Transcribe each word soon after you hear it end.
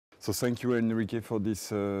So thank you, Enrique, for this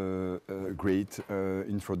great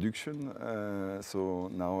introduction.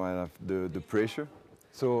 So now I have the pressure.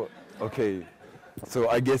 So, okay. So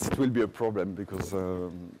I guess it will be a problem because,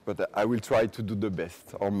 but I will try to do the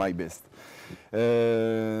best, or my best.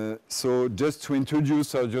 So just to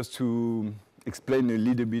introduce, or just to explain a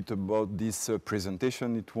little bit about this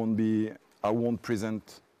presentation, I won't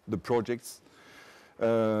present the projects.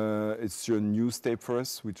 It's a new step for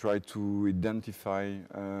us. We try to identify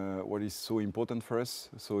what is so important for us.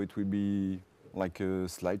 So it will be like a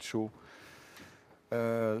slideshow,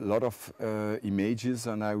 a lot of images,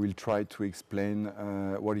 and I will try to explain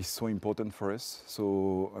what is so important for us.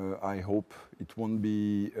 So I hope it won't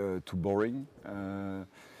be too boring.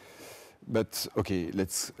 But okay,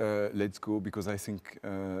 let's go, because I think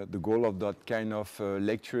the goal of that kind of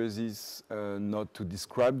lectures is not to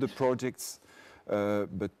describe the projects,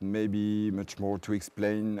 but maybe much more to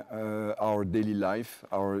explain our daily life,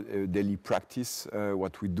 our daily practice,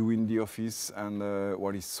 what we do in the office, and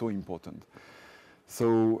what is so important.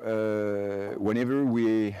 So whenever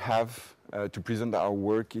we have to present our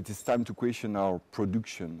work, it is time to question our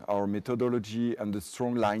production, our methodology, and the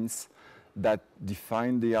strong lines that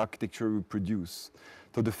define the architecture we produce.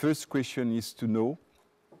 So the first question is to know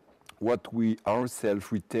what we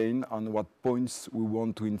ourselves retain and what points we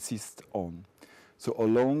want to insist on. So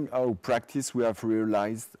along our practice, we have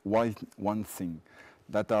realized one thing,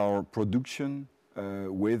 that our production,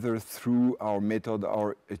 whether through our method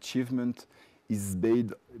or achievement, is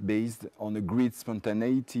based on a great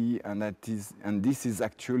spontaneity, and this is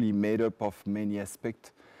actually made up of many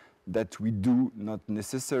aspects that we do not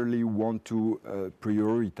necessarily want to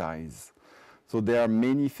prioritize. So there are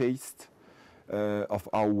many facets of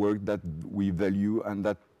our work that we value and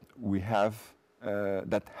that we have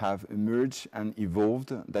that have emerged and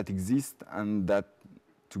evolved, that exist, and that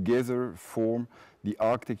together form the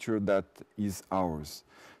architecture that is ours.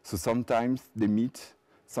 So sometimes they meet,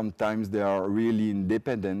 sometimes they are really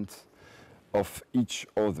independent of each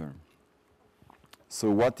other. So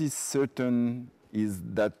what is certain is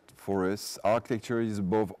that for us, architecture is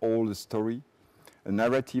above all a story, a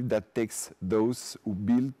narrative that takes those who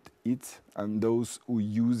built it and those who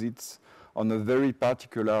use it on a very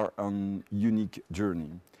particular and unique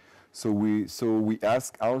journey. So we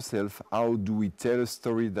ask ourselves, how do we tell a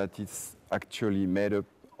story that is actually made up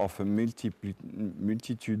of a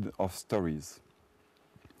multitude of stories?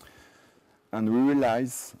 And we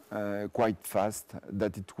realize quite fast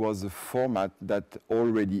that it was a format that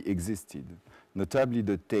already existed, notably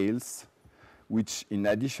the tales, which in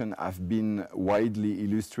addition have been widely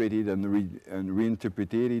illustrated and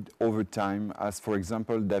reinterpreted over time, as for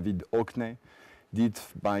example David Hockney did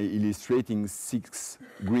by illustrating 6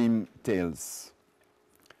 Grimm tales.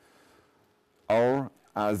 Or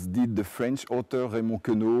as did the French author Raymond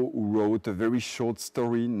Queneau, who wrote a very short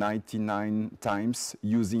story 99 times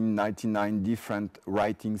using 99 different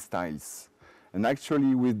writing styles. And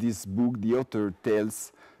actually with this book, the author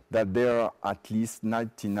tells that there are at least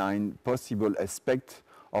 99 possible aspects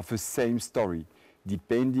of a same story,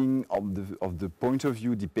 depending of the point of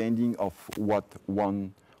view, depending of what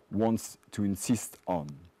one wants to insist on.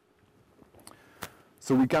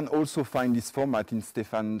 So we can also find this format in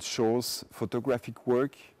Stefan Shaw's photographic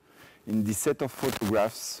work. In this set of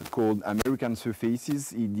photographs called American Surfaces,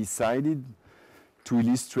 he decided to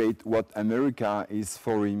illustrate what America is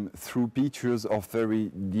for him through pictures of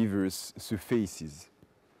very diverse surfaces.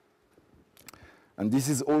 And this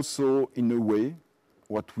is also, in a way,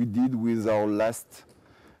 what we did with our last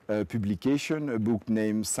publication, a book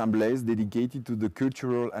named Saint Blaise, dedicated to the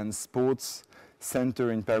Cultural and Sports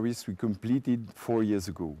Center in Paris we completed 4 years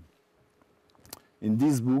ago. In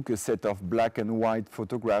this book, a set of black and white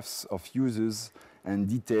photographs of users and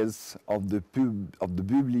details of the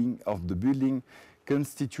building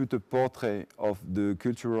constitute a portrait of the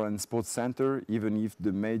Cultural and Sports Center, even if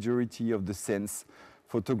the majority of the scenes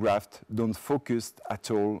photographed don't focus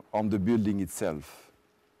at all on the building itself.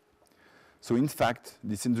 So in fact,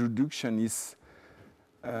 this introduction is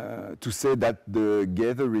to say that the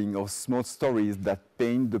gathering of small stories that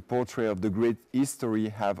paint the portrait of the great history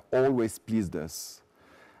have always pleased us.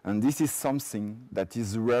 And this is something that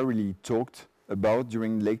is rarely talked about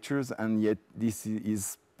during lectures, and yet this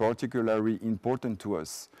is particularly important to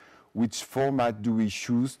us. Which format do we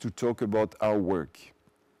choose to talk about our work?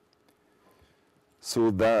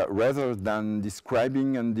 So that rather than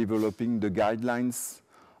describing and developing the guidelines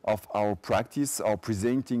of our practice or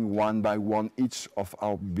presenting one by one each of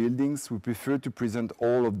our buildings, we prefer to present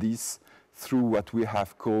all of this through what we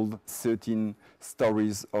have called 13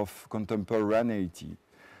 stories of contemporaneity.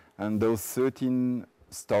 And those 13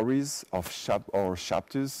 stories of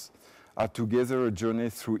chapters are together a journey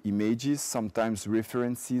through images, sometimes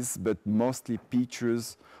references, but mostly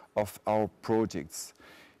pictures of our projects.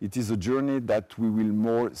 It is a journey that we will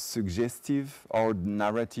more suggestive or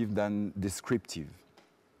narrative than descriptive.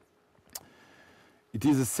 It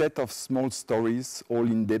is a set of small stories, all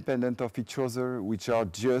independent of each other, which are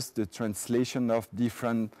just the translation of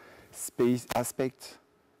different space aspects,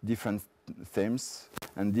 different themes,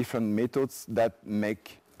 and different methods that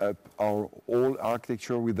make up our whole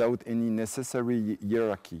architecture without any necessary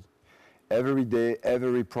hierarchy. Every day,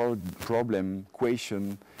 every problem,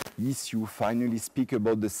 question, issue finally speak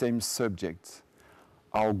about the same subject.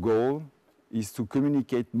 Our goal is to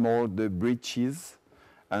communicate more the breaches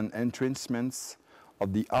and entrenchments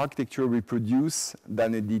of the architecture we produce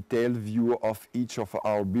than a detailed view of each of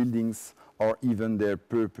our buildings or even their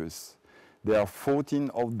purpose. There are 14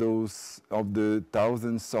 of the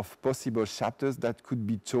thousands of possible chapters that could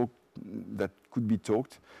be talked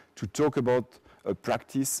to talk about a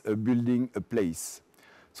practice, a building, a place.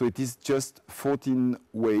 So it is just 14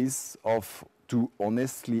 ways to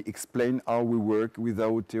honestly explain how we work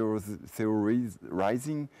without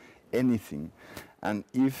theorizing anything. And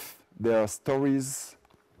if there are stories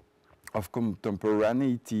of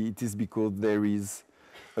contemporaneity, it is because there is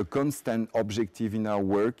a constant objective in our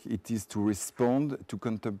work. It is to respond to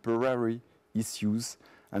contemporary issues,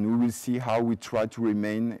 and we will see how we try to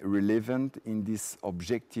remain relevant in this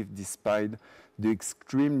objective despite the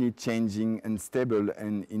extremely changing, unstable,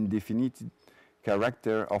 and indefinite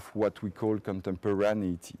character of what we call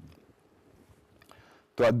contemporaneity.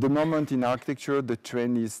 So at the moment in architecture, the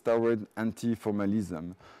trend is toward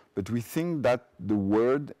anti-formalism, but we think that the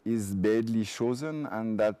word is badly chosen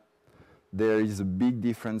and that there is a big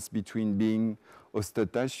difference between being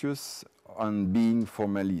ostentatious and being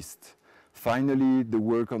formalist. Finally, the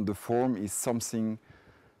work on the form is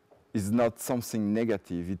not something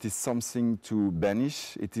negative. It is something to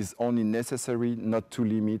banish. It is only necessary not to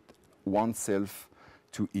limit oneself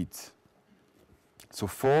to it. So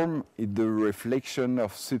form is the reflection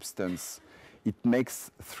of substance. It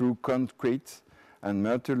makes through concrete and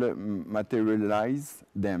materialize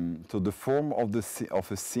them. So the form of a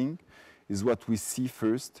thing is what we see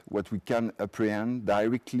first, what we can apprehend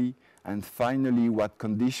directly, and finally what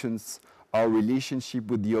conditions our relationship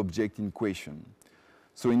with the object in question.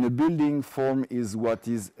 So in a building, form is what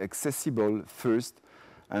is accessible first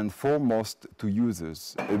and foremost to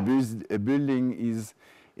users. A building is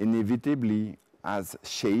inevitably as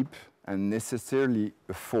shape and necessarily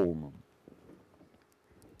a form.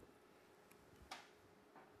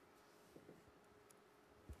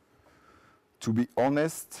 To be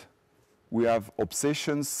honest, we have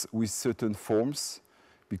obsessions with certain forms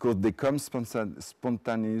because they come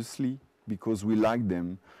spontaneously, because we like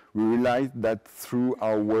them. We realize that through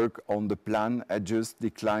our work on the plan, adjust,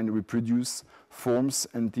 decline, reproduce forms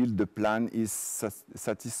until the plan is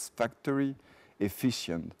satisfactory,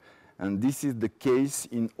 efficient. And this is the case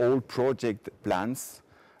in all project plans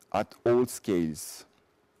at all scales.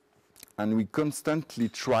 And we constantly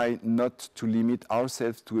try not to limit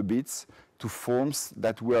ourselves to bits, to forms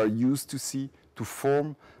that we are used to see, to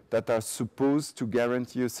forms that are supposed to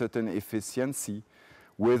guarantee a certain efficiency,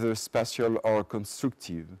 whether spatial or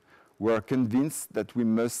constructive. We are convinced that we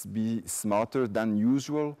must be smarter than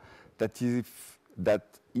usual, that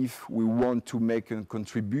if we want to make a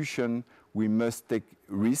contribution, we must take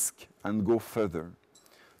risk and go further.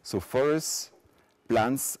 So for us,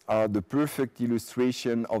 plans are the perfect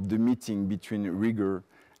illustration of the meeting between rigor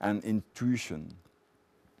and intuition.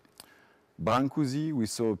 Brancusi, we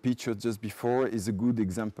saw a picture just before, is a good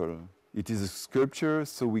example. It is a sculpture,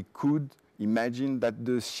 so we could imagine that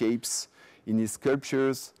the shapes in his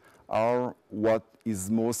sculptures are what is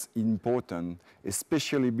most important,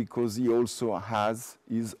 especially because he also has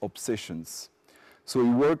his obsessions. So he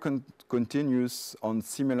worked continues on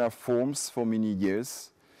similar forms for many years,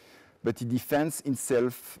 but he defends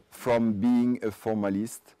himself from being a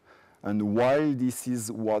formalist. And while this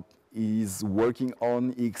is what he is working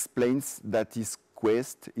on, he explains that his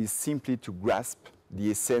quest is simply to grasp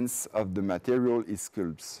the essence of the material he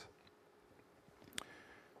sculpts.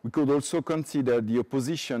 We could also consider the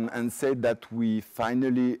opposition and say that we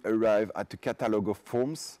finally arrive at a catalogue of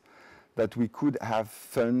forms that we could have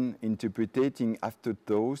fun interpreting after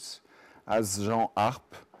those, as Jean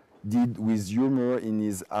Arp did with humor in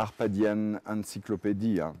his Arpadian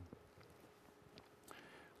Encyclopedia.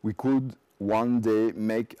 We could one day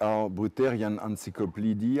make our Brutherian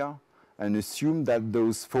Encyclopedia and assume that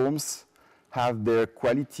those forms have their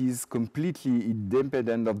qualities completely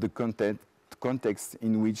independent of the context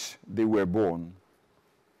in which they were born.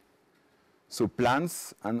 So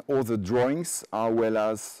plans and other drawings, as well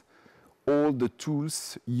as all the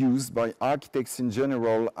tools used by architects in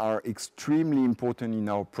general, are extremely important in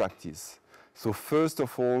our practice. So first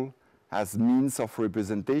of all, as means of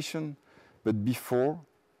representation, but before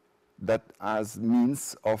that as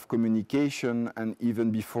means of communication, and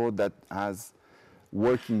even before that as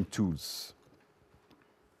working tools.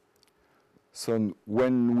 So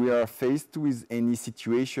when we are faced with any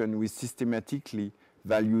situation, we systematically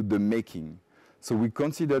value the making. So we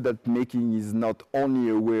consider that making is not only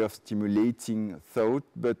a way of stimulating thought,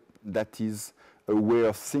 but that is a way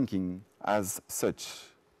of thinking as such.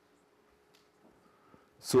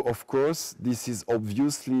 So of course, this is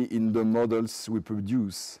obviously in the models we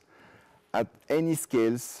produce. At any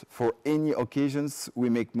scales, for any occasions, we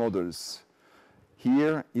make models.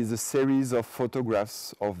 Here is a series of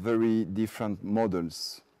photographs of very different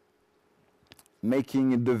models,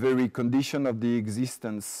 making the very condition of the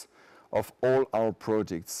existence of all our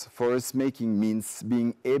projects. For us, making means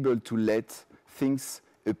being able to let things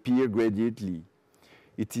appear gradually.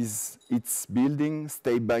 It's building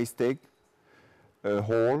step by step, a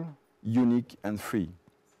whole, unique and free.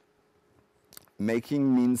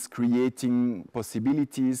 Making means creating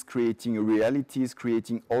possibilities, creating realities,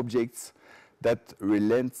 creating objects that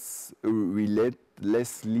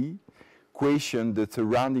relentlessly question the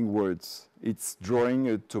surrounding worlds. It's drawing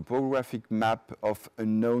a topographic map of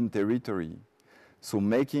unknown territory. So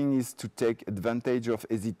making is to take advantage of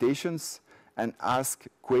hesitations and ask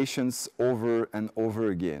questions over and over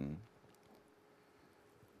again.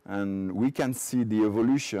 And we can see the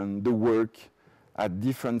evolution, the work at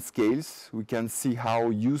different scales. We can see how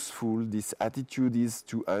useful this attitude is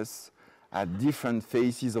to us at different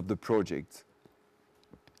phases of the project.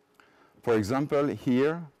 For example,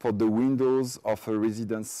 here, for the windows of a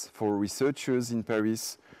residence for researchers in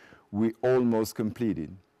Paris, we almost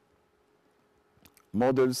completed.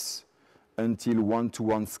 Models until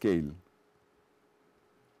 1-to-1 scale.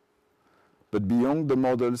 But beyond the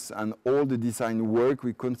models and all the design work,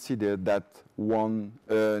 we consider that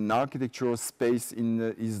an architectural space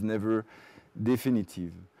is never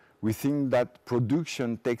definitive. We think that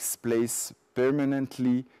production takes place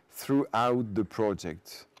permanently throughout the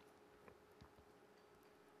project.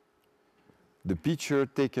 The picture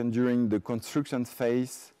taken during the construction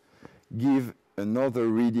phase give another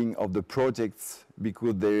reading of the projects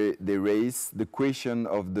because they raise the question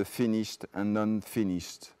of the finished and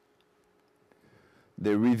unfinished.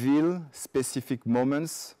 They reveal specific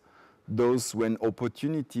moments, those when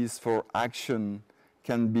opportunities for action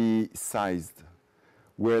can be seized,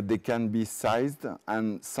 where they can be seized,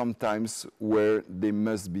 and sometimes where they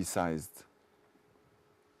must be seized.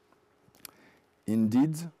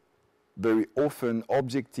 Indeed, very often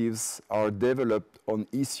objectives are developed on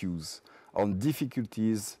issues, on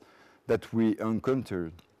difficulties that we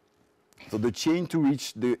encountered. So the chain to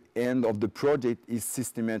reach the end of the project is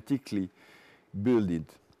systematically built,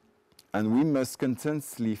 and we must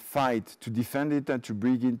constantly fight to defend it and to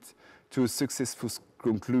bring it to a successful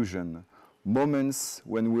conclusion. Moments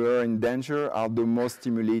when we are in danger are the most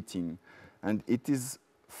stimulating, and it is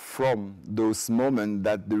from those moments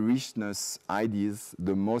that the richness ideas,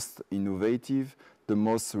 the most innovative, the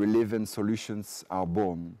most relevant solutions are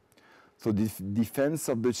born. So the defense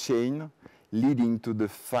of the chain leading to the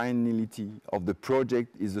finality of the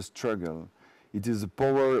project is a struggle. It is a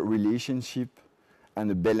power relationship and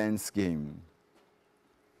a balance game.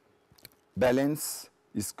 Balance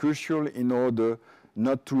is crucial in order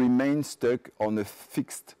not to remain stuck on a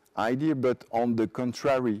fixed idea, but on the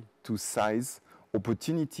contrary, to seize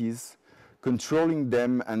opportunities, controlling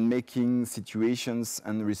them and making situations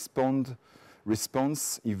and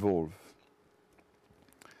response evolve.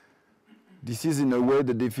 This is in a way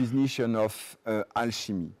the definition of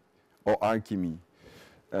alchemy or alchemy.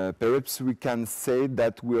 Perhaps we can say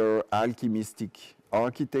that we are alchemistic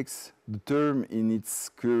architects. The term in its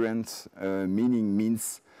current meaning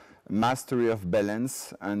means mastery of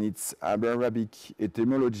balance, and its Arabic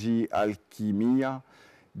etymology, alchemia,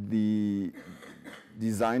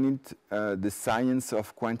 designed the science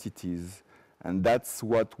of quantities, and that's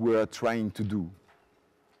what we are trying to do.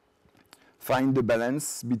 Find the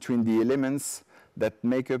balance between the elements that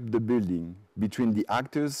make up the building, between the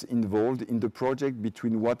actors involved in the project,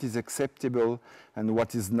 between what is acceptable and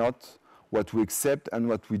what is not, what we accept and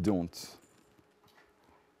what we don't.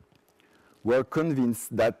 We are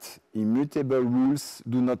convinced that immutable rules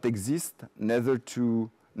do not exist, neither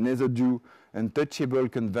do untouchable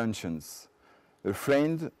conventions. A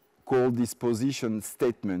friend called this position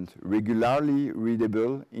statement, regularly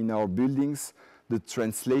readable in our buildings, the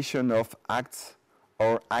translation of acts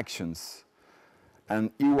or actions. And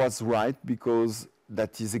he was right, because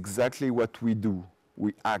that is exactly what we do.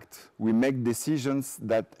 We act. We make decisions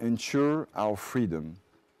that ensure our freedom.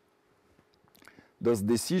 Those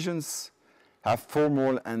decisions have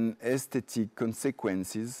formal and aesthetic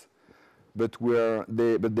consequences, but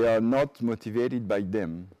they are not motivated by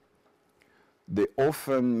them. They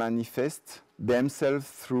often manifest themselves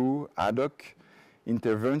through ad hoc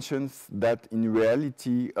interventions that in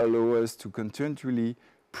reality allow us to continually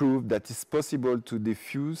prove that it's possible to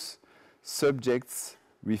diffuse subjects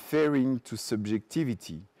referring to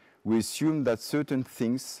subjectivity. We assume that certain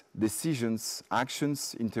things, decisions,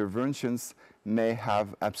 actions, interventions may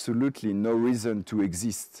have absolutely no reason to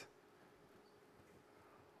exist.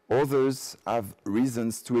 Others have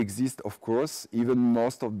reasons to exist, of course, even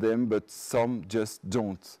most of them, but some just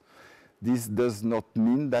don't. This does not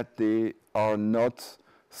mean that they are not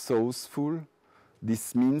sourceful.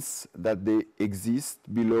 This means that they exist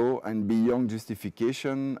below and beyond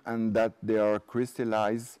justification, and that they are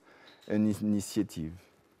crystallized an initiative.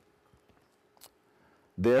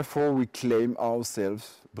 Therefore, we claim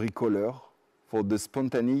ourselves bricoleurs for the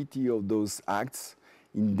spontaneity of those acts,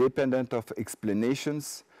 independent of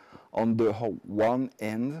explanations on the one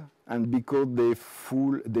hand, and because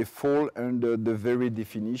they fall under the very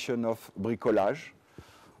definition of bricolage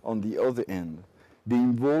on the other hand. They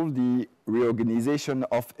involve the reorganization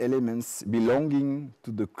of elements belonging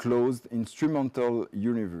to the closed instrumental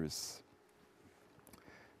universe.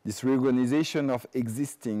 This reorganization of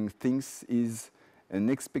existing things is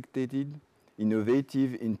unexpected,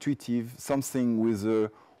 innovative, intuitive, something with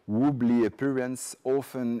a wobbly appearance,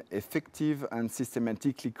 often effective and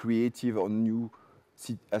systematically creative on new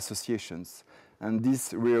associations. And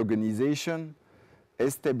this reorganization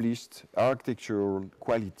established architectural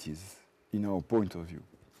qualities in our point of view.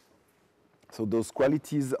 So those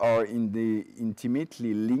qualities are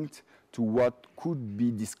intimately linked to what could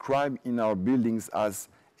be described in our buildings as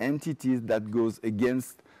entities that goes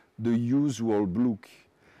against the usual look.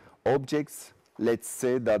 Objects, let's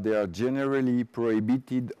say that they are generally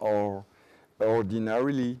prohibited or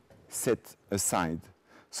ordinarily set aside.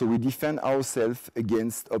 So we defend ourselves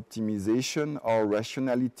against optimization or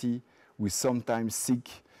rationality. We sometimes seek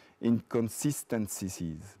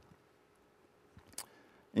inconsistencies.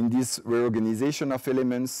 In this reorganization of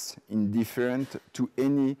elements, indifferent to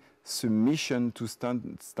any submission to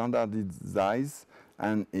standardized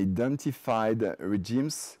and identified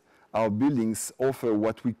regimes, our buildings offer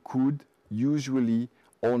what we could usually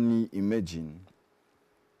only imagine.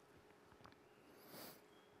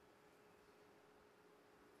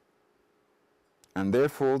 And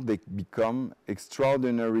therefore, they become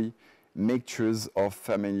extraordinary mixtures of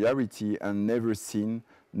familiarity and never seen,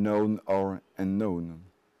 known or unknown.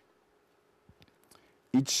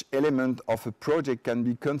 Each element of a project can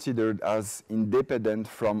be considered as independent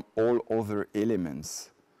from all other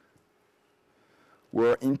elements.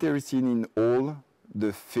 We're interested in all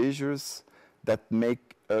the features that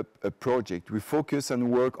make up a project. We focus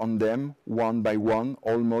and work on them one by one,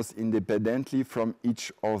 almost independently from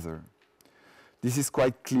each other. This is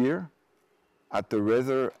quite clear at a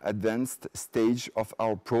rather advanced stage of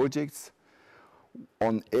our projects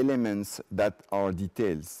on elements that are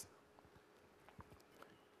details.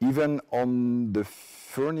 Even on the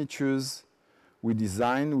furnitures we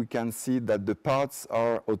design, we can see that the parts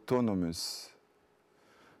are autonomous.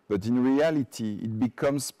 But in reality, it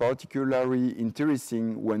becomes particularly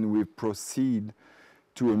interesting when we proceed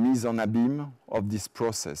to a mise en abîme of this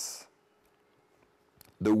process.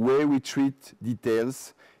 The way we treat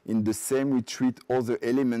details in the same we treat other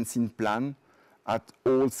elements in plan at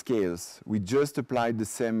all scales. We just apply the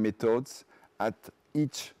same methods at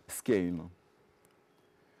each scale.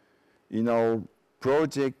 In our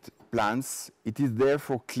project plans, it is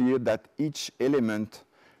therefore clear that each element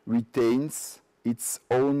retains its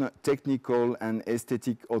own technical and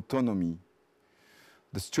aesthetic autonomy.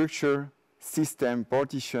 The structure, system,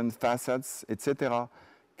 partition, facades, etc.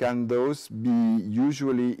 can thus be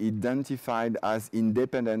usually identified as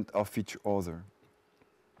independent of each other.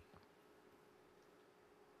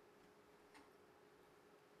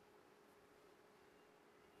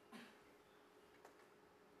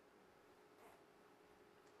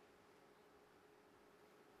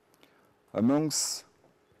 Amongst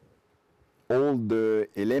all the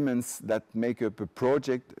elements that make up a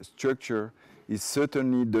project, structure is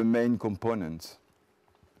certainly the main component.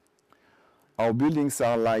 Our buildings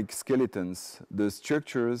are like skeletons. The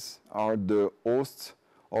structures are the hosts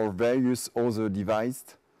or various other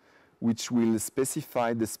devices which will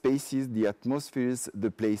specify the spaces, the atmospheres, the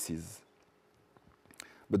places.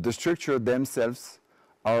 But the structures themselves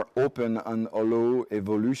are open and allow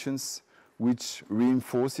evolutions which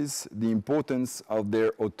reinforces the importance of their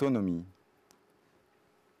autonomy.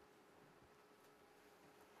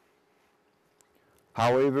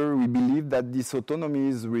 However, we believe that this autonomy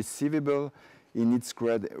is receivable in its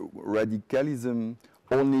radicalism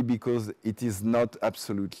only because it is not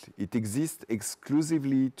absolute. It exists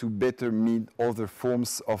exclusively to better meet other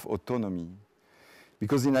forms of autonomy.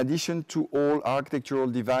 Because in addition to all architectural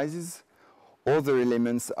devices, other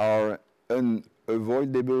elements are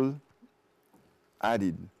unavoidable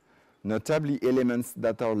added, notably elements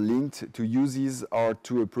that are linked to uses or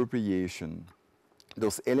to appropriation.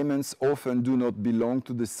 Those elements often do not belong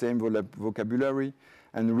to the same vocabulary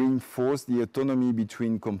and reinforce the autonomy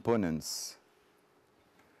between components.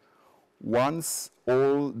 Once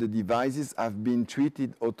all the devices have been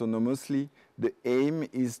treated autonomously, the aim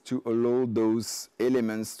is to allow those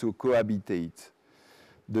elements to cohabitate.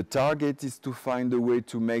 The target is to find a way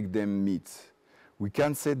to make them meet. We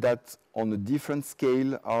can say that on a different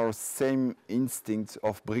scale, our same instinct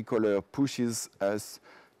of bricoleur pushes us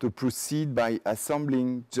to proceed by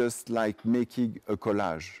assembling just like making a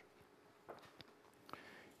collage.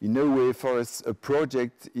 In a way, for us, a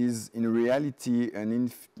project is in reality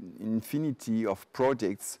an infinity of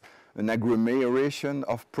projects, an agglomeration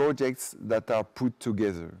of projects that are put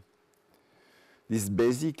together. This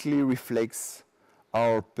basically reflects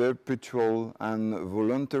our perpetual and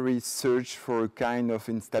voluntary search for a kind of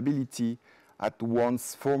instability at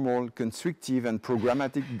once formal, constructive, and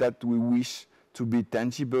programmatic that we wish to be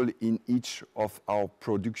tangible in each of our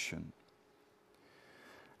production.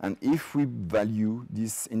 And if we value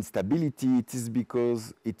this instability, it is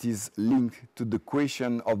because it is linked to the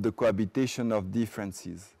question of the cohabitation of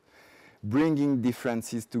differences. Bringing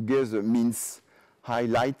differences together means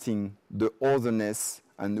highlighting the otherness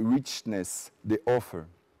and richness they offer.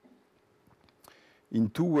 In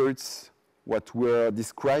two words, what we're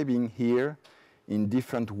describing here in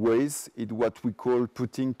different ways is what we call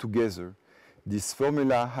putting together. This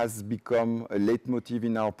formula has become a leitmotif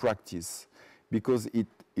in our practice because it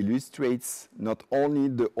illustrates not only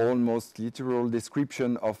the almost literal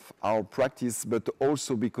description of our practice, but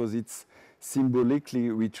also because it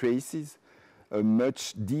symbolically retraces a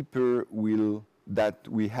much deeper will that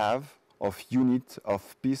we have of unit,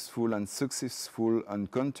 of peaceful and successful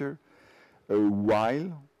encounter, a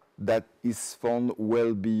while that is found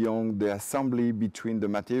well beyond the assembly between the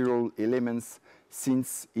material elements,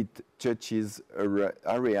 since it touches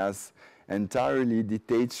areas entirely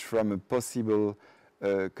detached from a possible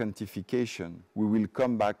quantification. We will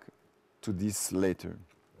come back to this later.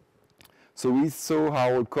 So we saw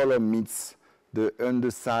how a column meets the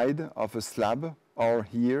underside of a slab, or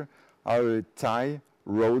here, how a tie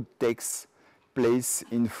rod takes place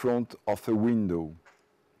in front of a window.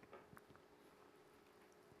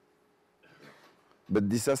 But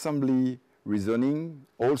disassembly reasoning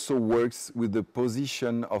also works with the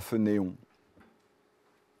position of a neon,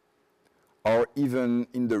 or even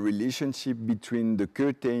in the relationship between the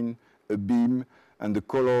curtain, a beam, and the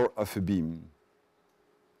color of a beam.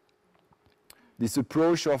 This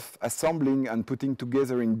approach of assembling and putting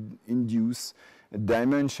together induces a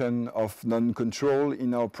dimension of non-control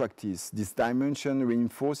in our practice. This dimension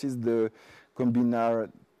reinforces the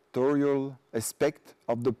combinatorial aspect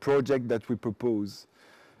of the project that we propose,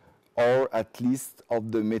 or at least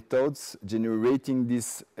of the methods generating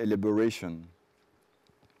this elaboration.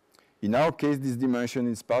 In our case, this dimension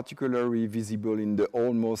is particularly visible in the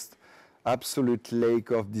almost absolute lack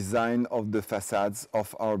of design of the facades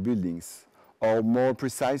of our buildings, or more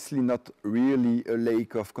precisely, not really a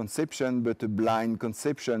lack of conception, but a blind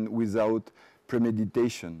conception without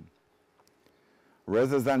premeditation.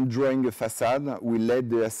 Rather than drawing a facade, we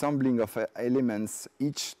let the assembling of elements,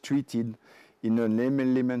 each treated in an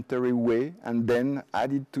elementary way, and then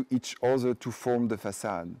added to each other to form the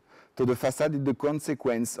facade. So the facade is the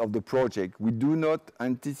consequence of the project. We do not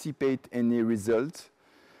anticipate any result.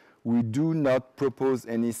 We do not propose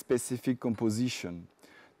any specific composition.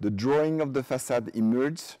 The drawing of the facade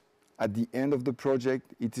emerges at the end of the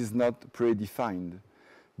project. It is not predefined.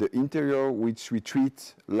 The interior, which we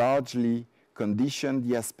treat, largely conditions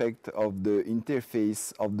the aspect of the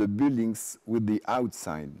interface of the buildings with the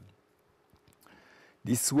outside.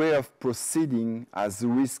 This way of proceeding, as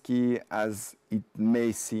risky as it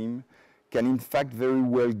may seem, can in fact very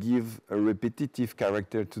well give a repetitive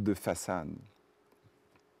character to the facade.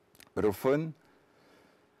 But often,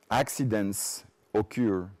 accidents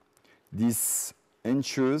occur. This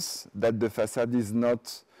ensures that the facade is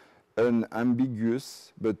not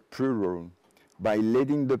unambiguous but plural. By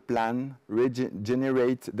letting the plan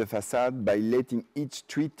regenerate the facade, by letting each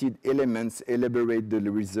treated element elaborate the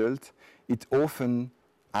result, it often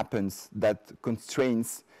happens that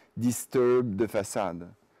constraints disturb the facade.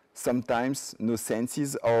 Sometimes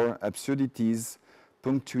no-senses or absurdities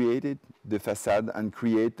punctuated the facade and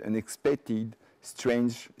create unexpected,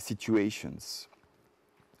 strange situations.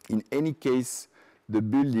 In any case, the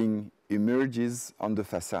building emerges on the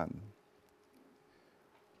facade.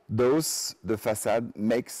 Thus, the facade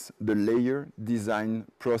makes the layer design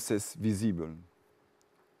process visible.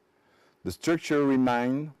 The structure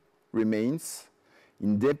remains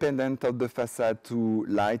independent of the facade to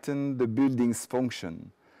lighten the building's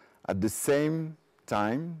function. At the same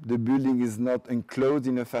time, the building is not enclosed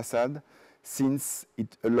in a facade since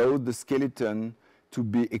it allows the skeleton to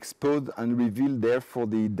be exposed and reveal therefore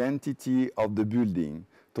the identity of the building.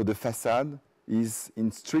 So the facade is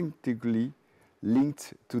instinctively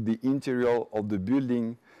linked to the interior of the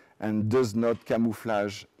building and does not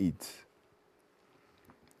camouflage it.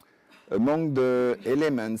 Among the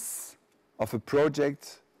elements of a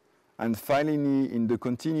project, and finally in the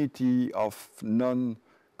continuity of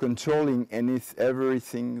non-controlling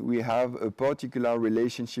everything, we have a particular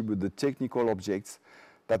relationship with the technical objects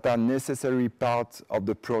that are necessary part of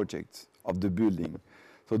the project, of the building.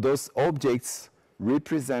 So those objects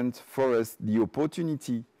represent for us the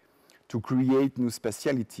opportunity to create new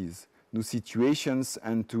specialities, new situations,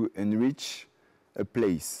 and to enrich a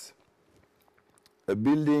place. A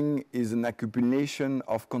building is an accumulation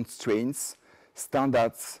of constraints,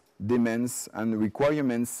 standards, demands, and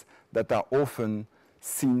requirements that are often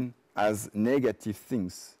seen as negative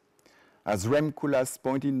things. As Rem Koolhaas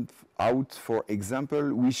pointed out, for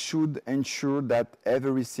example, we should ensure that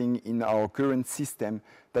everything in our current system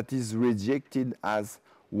that is rejected as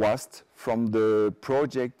waste from the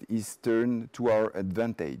project is turned to our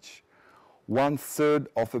advantage. 1/3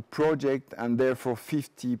 of a project and therefore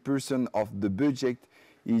 50% of the budget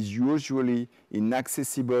is usually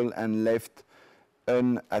inaccessible and left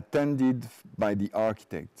unattended by the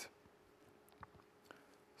architect.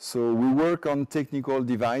 So we work on technical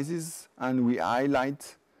devices and we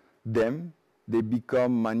highlight them. They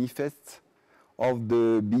become manifest of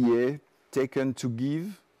the BA taken to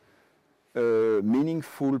give a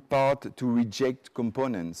meaningful part to reject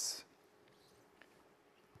components.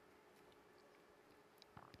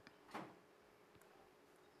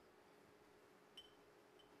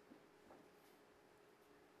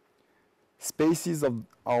 Spaces of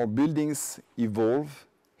our buildings evolve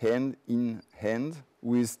hand in hand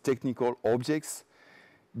with technical objects,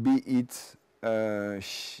 be it a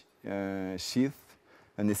sheath,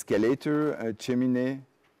 an escalator, a chimney.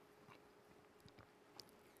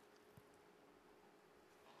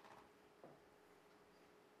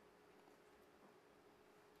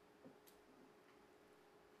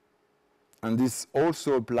 And this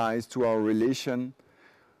also applies to our relationship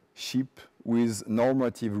with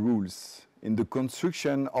normative rules. In the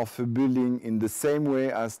construction of a building, in the same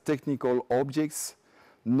way as technical objects,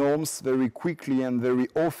 norms very quickly and very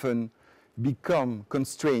often become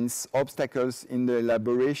constraints, obstacles in the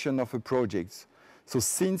elaboration of a project. So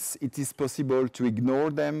since it is possible to ignore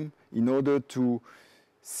them in order to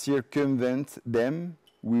circumvent them,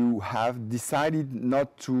 we have decided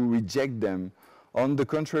not to reject them. On the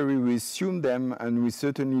contrary, we assume them and we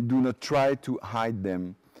certainly do not try to hide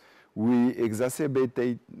them. We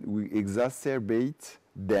exacerbate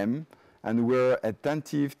them and we're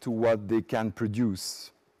attentive to what they can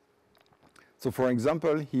produce. So for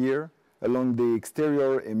example, here, along the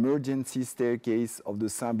exterior emergency staircase of the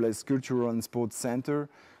Saint-Blaise Cultural and Sports Center,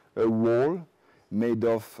 a wall made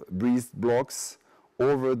of breast blocks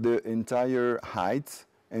over the entire height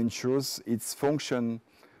ensures its function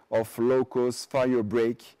of low-cost fire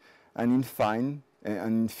break and in fine,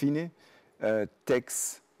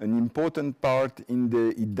 takes an important part in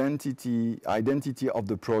the identity of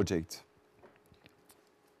the project.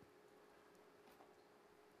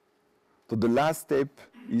 So the last step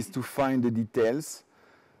is to find the details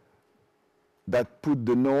that put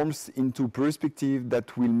the norms into perspective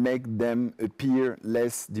that will make them appear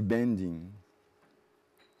less demanding.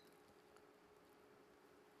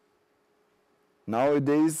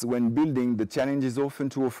 Nowadays, when building, the challenge is often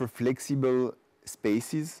to offer flexible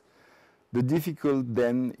spaces. The difficult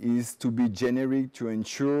then is to be generic to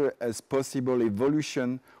ensure as possible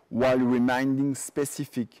evolution while remaining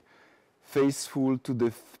specific, faithful to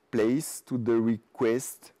the place, to the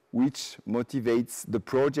request, which motivates the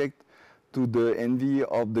project to the envy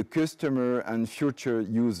of the customer and future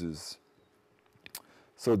users.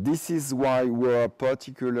 So this is why we are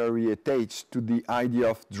particularly attached to the idea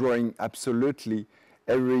of drawing absolutely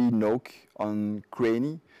every nook and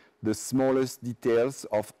cranny, the smallest details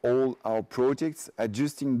of all our projects,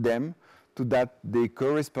 adjusting them to to that they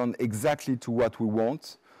correspond exactly to what we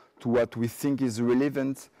want, to what we think is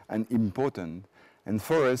relevant and important. And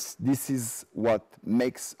for us, this is what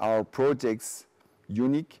makes our projects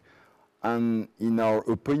unique, and in our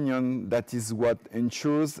opinion, that is what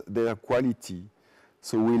ensures their quality.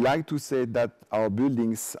 So we like to say that our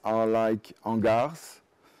buildings are like hangars,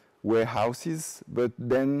 warehouses, but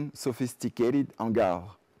then sophisticated hangars.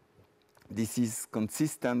 This is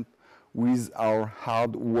consistent with our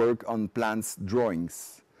hard work on plans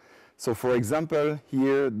drawings. So for example,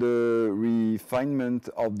 here the refinement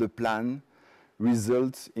of the plan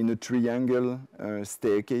results in a triangle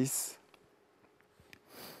staircase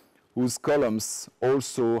whose columns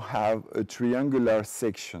also have a triangular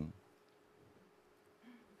section.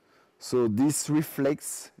 So this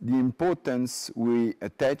reflects the importance we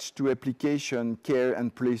attach to application, care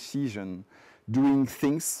and precision. Doing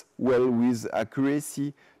things well with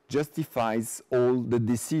accuracy justifies all the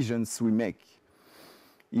decisions we make.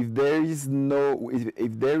 If there is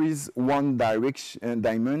one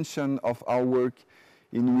dimension of our work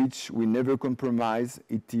in which we never compromise,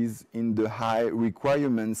 it is in the high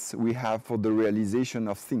requirements we have for the realization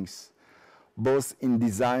of things, both in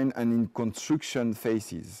design and in construction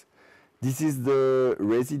phases. This is the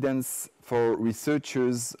residence for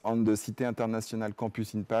researchers on the Cité Internationale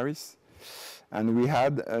campus in Paris. And we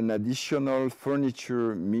had an additional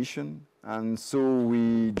furniture mission, and so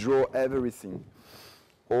we draw everything,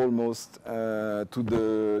 almost to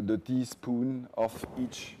the teaspoon of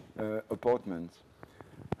each apartment.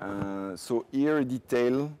 So here a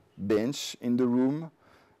detailed bench in the room,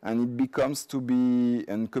 and it becomes to be,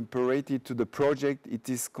 and compared to the project, it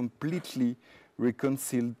is completely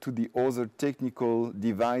reconciled to the other technical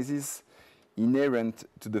devices inherent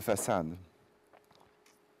to the facade.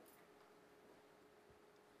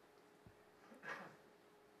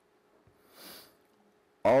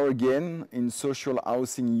 Or again, in social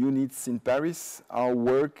housing units in Paris, our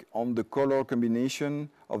work on the color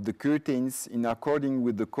combination of the curtains in according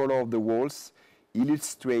with the color of the walls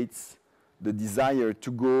illustrates the desire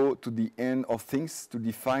to go to the end of things to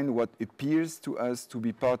define what appears to us to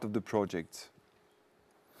be part of the project.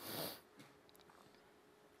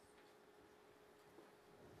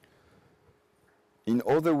 In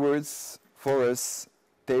other words, for us,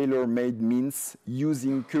 tailor-made means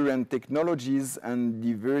using current technologies and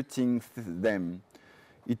diverting them.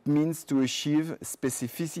 It means to achieve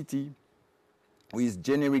specificity with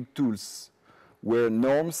generic tools, where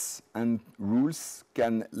norms and rules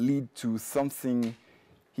can lead to something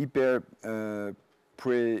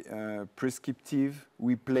prescriptive.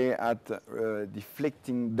 We play at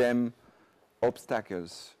deflecting them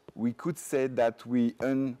obstacles. We could say that we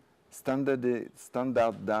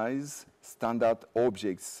standardize standard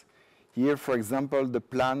objects. Here, for example, the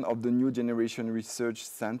plan of the New Generation Research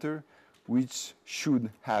Center, which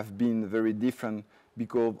should have been very different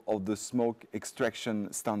because of the smoke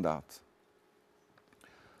extraction standard.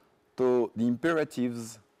 So the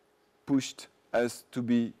imperatives pushed us to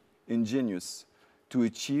be ingenious, to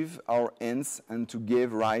achieve our ends and to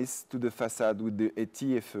give rise to the facade with the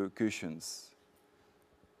ETFE cushions.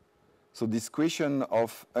 So this question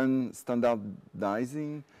of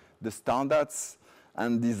unstandardizing the standards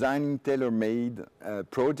and designing tailor-made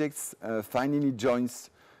projects finally joins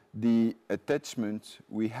the attachment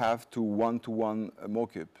we have to one-to-one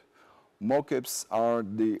mock-up. Mock-ups are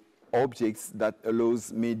the objects that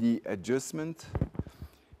allows many adjustment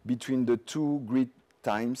between the two grid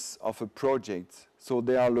times of a project. So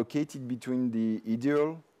they are located between the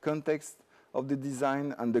ideal context of the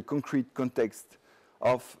design and the concrete context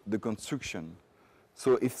of the construction.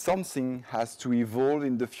 So if something has to evolve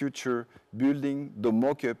in the future building, the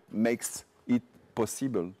mock-up makes it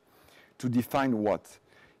possible to define what.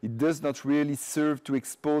 It does not really serve to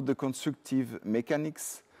expose the constructive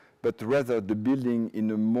mechanics, but rather the building in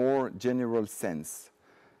a more general sense.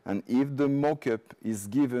 And if the mock-up is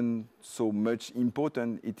given so much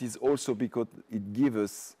importance, it is also because it gives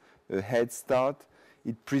us a head start.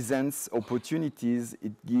 It presents opportunities,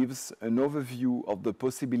 it gives an overview of the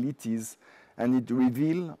possibilities, and it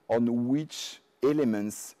reveals on which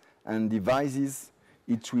elements and devices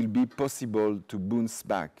it will be possible to bounce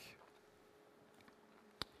back.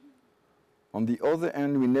 On the other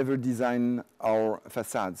hand, we never design our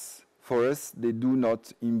facades. For us, they do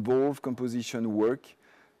not involve composition work.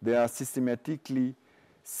 They are systematically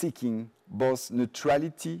seeking both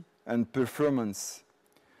neutrality and performance.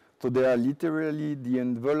 So they are literally the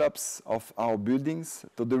envelopes of our buildings,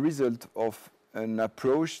 so the result of an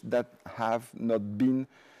approach that have not been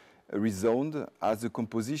resound as a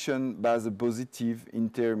composition by the positive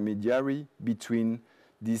intermediary between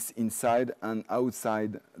this inside and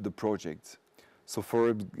outside the project. So for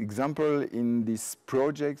example, in this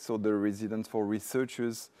project, so the residence for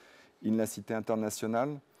researchers in La Cité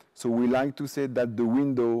Internationale, so we like to say that the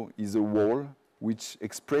window is a wall which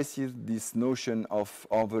expresses this notion of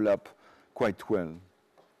envelope quite well.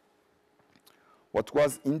 What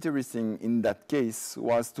was interesting in that case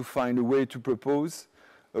was to find a way to propose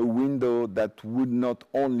a window that would not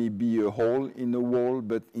only be a hole in a wall,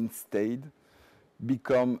 but instead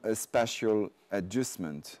become a spatial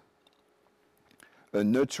adjustment, a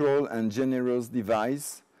neutral and generous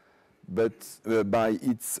device, but by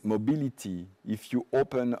its mobility, if you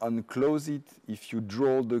open and close it, if you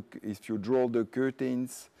draw the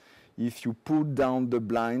curtains, if you pull down the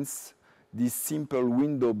blinds, this simple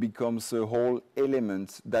window becomes a whole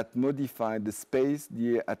element that modifies the space,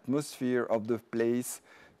 the atmosphere of the place,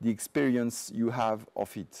 the experience you have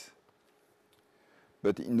of it.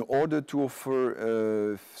 But in order to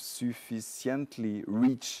offer a sufficiently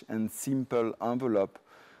rich and simple envelope,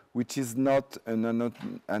 which is not an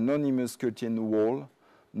anonymous curtain wall,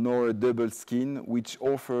 nor a double skin, which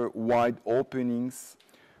offer wide openings,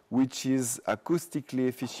 which is acoustically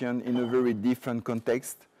efficient in a very different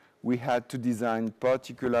context, we had to design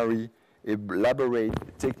particularly elaborate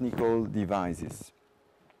technical devices.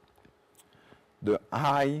 The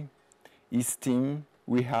high esteem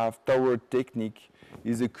we have toward technique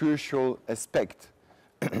is a crucial aspect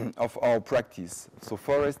of our practice. So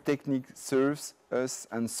forest technique serves us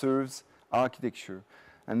and serves architecture.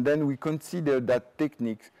 And then we consider that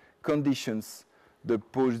technique conditions the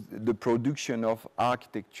production of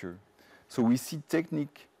architecture. So we see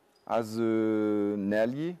technique as an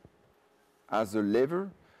ally, as a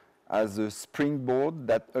lever, as a springboard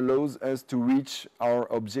that allows us to reach our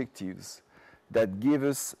objectives, that give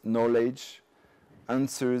us knowledge,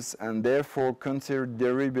 answers, and therefore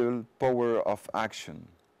considerable power of action.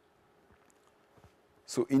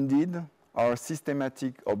 So indeed, our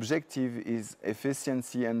systematic objective is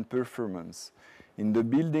efficiency and performance. In the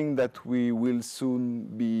building that we will soon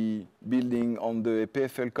be building on the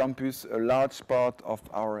EPFL campus, a large part of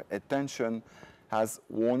our attention has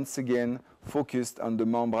once again focused on the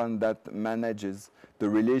membrane that manages the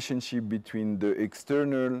relationship between the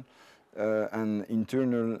external and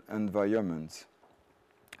internal environment.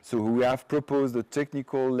 So we have proposed a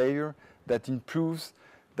technical layer that improves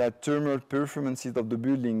the thermal performances of the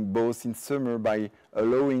building, both in summer by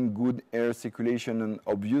allowing good air circulation and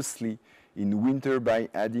obviously in winter by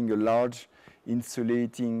adding a large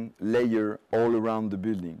insulating layer all around the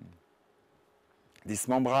building. This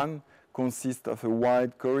membrane consists of a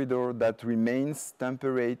wide corridor that remains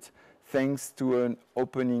temperate thanks to an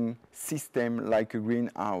opening system like a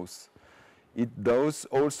greenhouse. It thus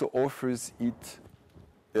also offers it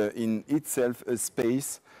in itself a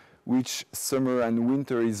space which summer and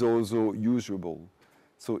winter is also usable.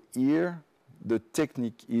 So here the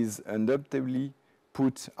technique is undoubtedly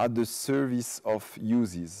put at the service of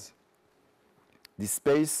uses. This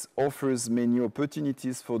space offers many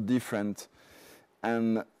opportunities for different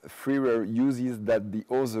and freer uses than the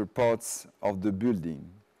other parts of the building.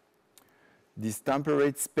 This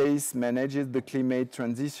temperate space manages the climate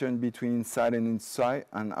transition between inside and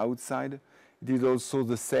outside. It is also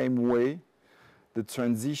the same way the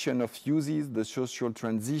transition of uses, the social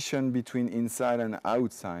transition between inside and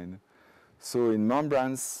outside. So in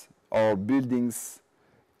membranes or buildings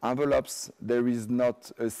envelopes, there is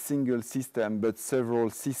not a single system, but several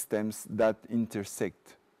systems that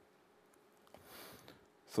intersect.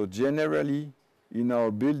 So generally, in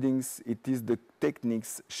our buildings, it is the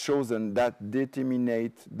techniques chosen that determine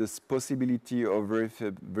the possibility of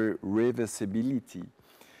reversibility,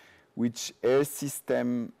 which air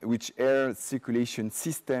circulation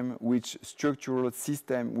system, which structural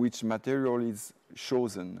system, which material is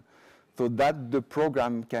chosen, so that the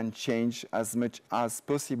program can change as much as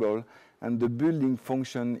possible and the building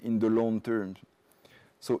function in the long term.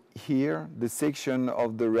 So here, the section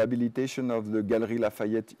of the rehabilitation of the Galerie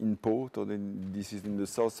Lafayette in Pau, so this is in the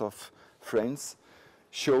south of France,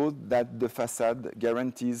 shows that the facade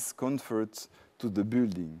guarantees comfort to the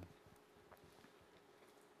building.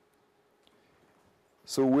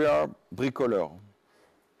 So we are bricoleurs.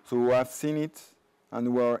 So we have seen it,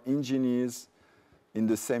 and we are engineers in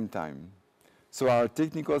the same time. So our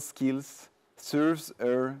technical skills serves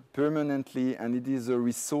her permanently, and it is a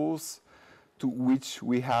resource to which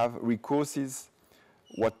we have recourses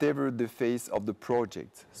whatever the phase of the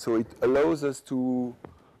project. So it allows us to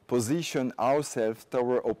position ourselves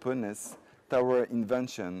toward openness, toward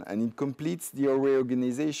invention, and it completes the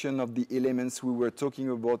reorganization of the elements we were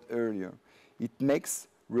talking about earlier. It makes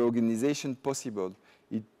reorganization possible.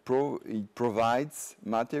 It it provides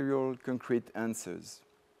material, concrete answers.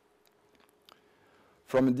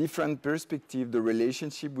 From a different perspective, the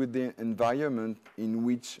relationship with the environment in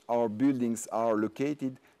which our buildings are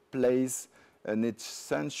located plays an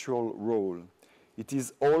essential role. It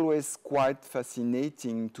is always quite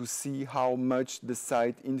fascinating to see how much the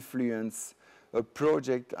site influences a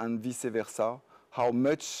project and vice versa, how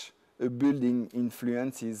much a building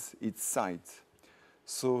influences its site.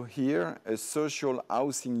 So here, a social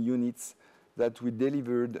housing unit that we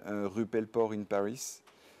delivered Rue Pelleport in Paris.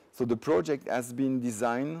 So the project has been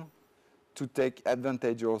designed to take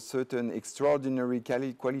advantage of certain extraordinary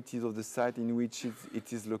qualities of the site in which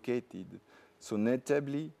it is located. So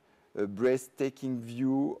notably, a breathtaking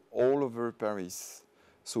view all over Paris.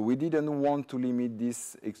 So we didn't want to limit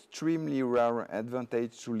this extremely rare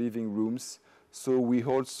advantage to living rooms, so we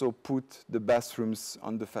also put the bathrooms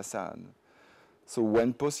on the facade. So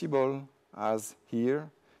when possible, as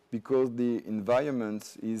here, because the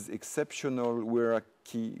environment is exceptional, we're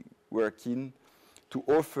keen to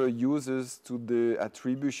offer users to the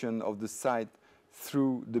attribution of the site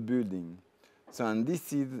through the building. So, and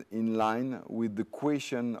this is in line with the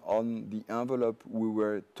question on the envelope we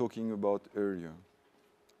were talking about earlier.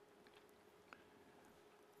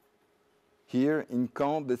 Here in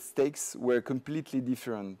Caen, the stakes were completely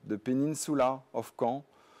different. The peninsula of Caen,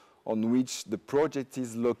 on which the project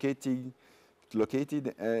is located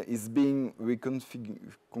is being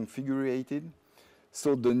reconfigured.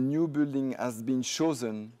 So the new building has been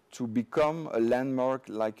chosen to become a landmark,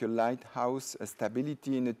 like a lighthouse, a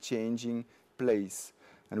stability in a changing place.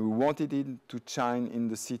 And we wanted it to shine in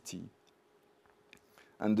the city,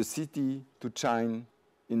 and the city to shine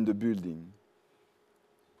in the building.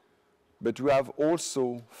 But we have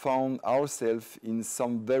also found ourselves in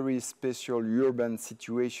some very special urban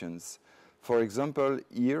situations. For example,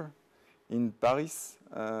 here in Paris,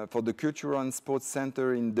 for the Cultural and Sports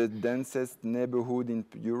Center in the densest neighborhood in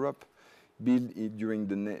Europe, built during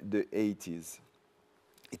the 80s.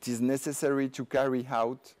 It is necessary to carry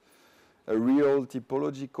out a real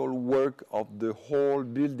typological work of the whole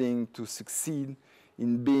building to succeed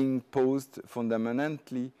in being posed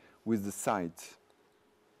fundamentally with the site.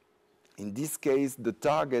 In this case, the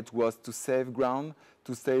target was to save ground,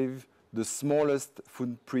 to save the smallest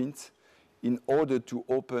footprint in order to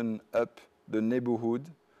open up the neighborhood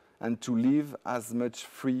and to leave as much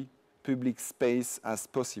free public space as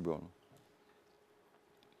possible.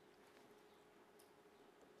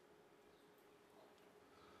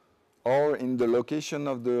 Or in the location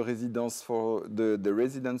of the residence for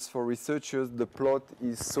residence for researchers, the plot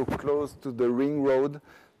is so close to the ring road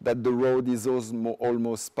that the road is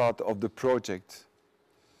almost part of the project.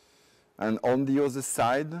 And on the other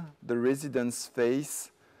side, the residents face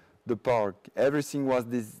the park. Everything was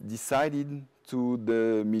decided to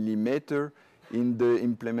the millimeter in the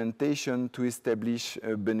implementation to establish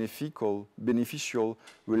a beneficial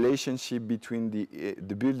relationship between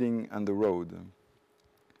the building and the road.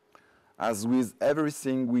 As with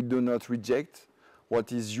everything, we do not reject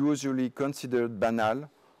what is usually considered banal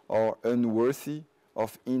or unworthy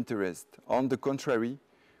of interest. On the contrary,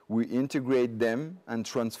 we integrate them and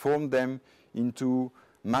transform them into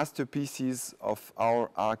masterpieces of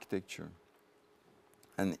our architecture.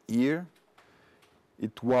 And here,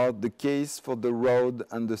 it was the case for the road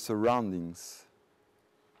and the surroundings.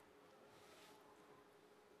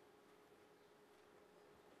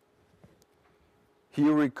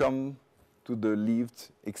 Here we come to the lived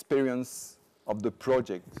experience of the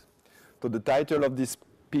project. So the title of this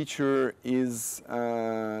picture is,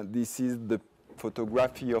 this is the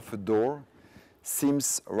photography of a door.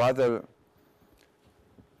 Seems rather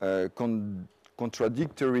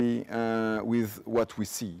contradictory with what we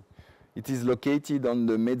see. It is located on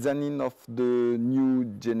the mezzanine of the New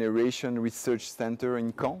Generation Research Center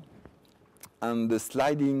in Caen, and the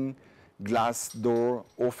sliding glass door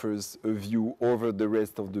offers a view over the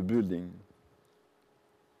rest of the building.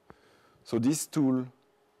 So this tool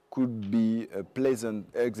could be a pleasant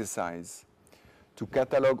exercise to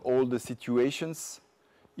catalog all the situations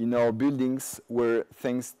in our buildings where,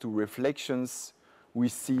 thanks to reflections, we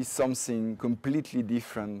see something completely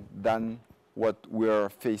different than what we are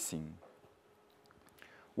facing.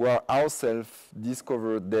 We ourselves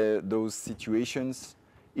discover those situations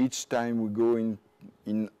each time we go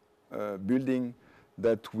in a building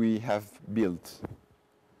that we have built.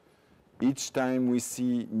 Each time we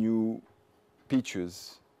see new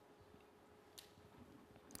pictures.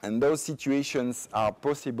 And those situations are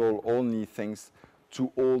possible only thanks to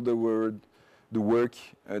all the work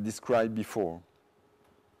described before.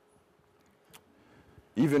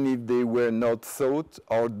 even if they were not thought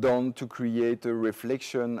or done to create a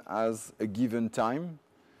reflection at a given time.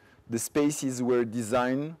 The spaces were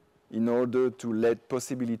designed in order to let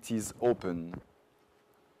possibilities open.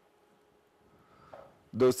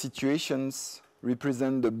 Those situations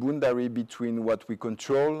represent the boundary between what we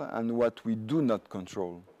control and what we do not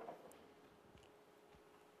control.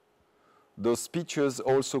 Those pictures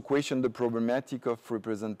also question the problematic of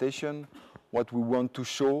representation, what we want to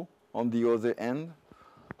show on the other end,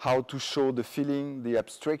 how to show the feeling, the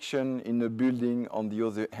abstraction in a building on the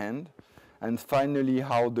other hand, and finally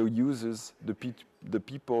how the users, the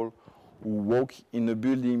people who walk in a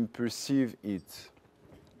building perceive it.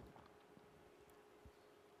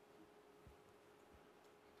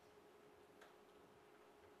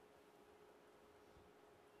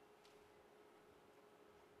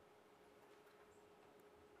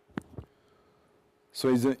 So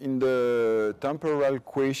in the temporal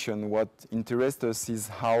question, what interests us is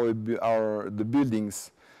how the buildings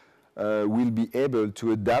will be able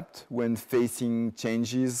to adapt when facing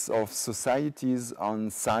changes of societies on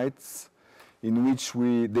sites in which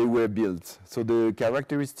they were built. So the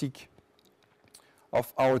characteristic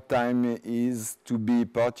of our time is to be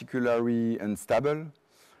particularly unstable,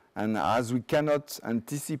 and as we cannot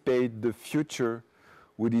anticipate the future,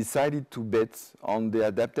 we decided to bet on the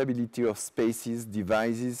adaptability of spaces,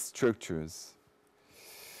 devices, structures.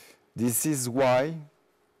 This is why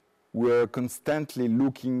we are constantly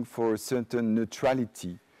looking for a certain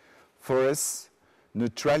neutrality. For us,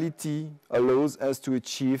 neutrality allows us to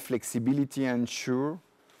achieve flexibility and ensure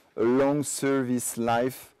a long service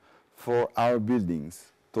life for our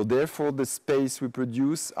buildings. So therefore, the space we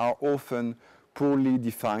produce are often poorly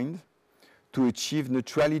defined. To achieve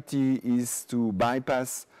neutrality is to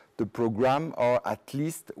bypass the program, or at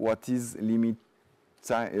least what is limiting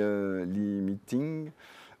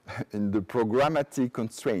in the programmatic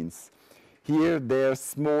constraints. Here, their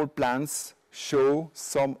small plans show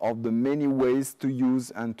some of the many ways to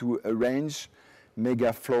use and to arrange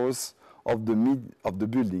mega floors of the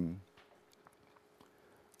building.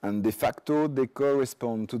 And de facto, they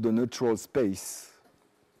correspond to the neutral space.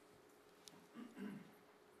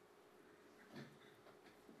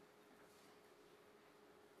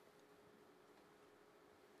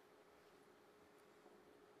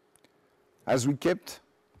 As we kept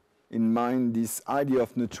in mind this idea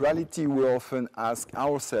of neutrality, we often ask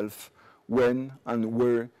ourselves when and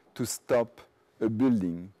where to stop a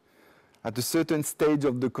building. At a certain stage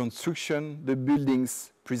of the construction, the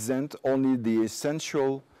buildings present only the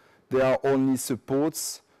essential. They are only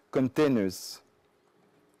supports, containers.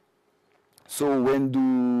 So when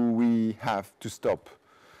do we have to stop?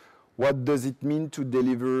 What does it mean to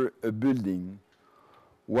deliver a building?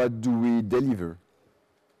 What do we deliver?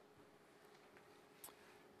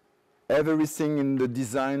 Everything in the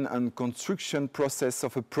design and construction process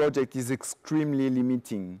of a project is extremely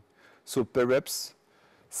limiting. So perhaps,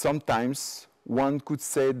 sometimes, one could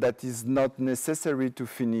say that it is not necessary to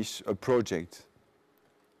finish a project.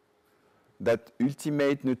 That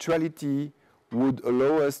ultimate neutrality would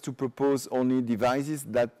allow us to propose only devices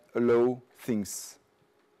that allow things.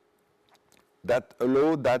 That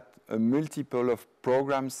allow that a multiple of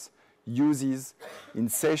programs uses in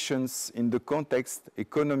sessions in the context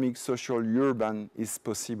economic, social, urban is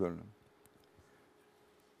possible.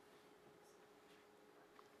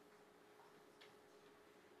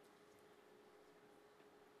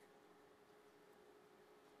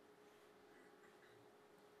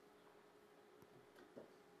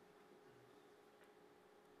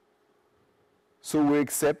 So we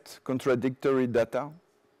accept contradictory data,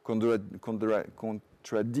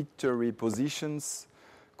 contradictory positions,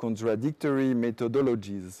 contradictory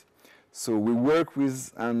methodologies. So we work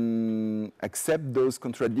with and accept those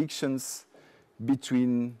contradictions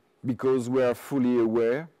because we are fully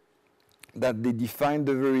aware that they define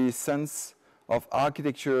the very essence of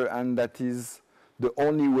architecture, and that is the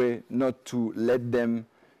only way not to let them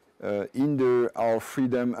hinder our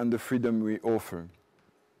freedom and the freedom we offer.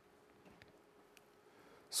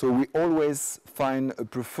 So we always find a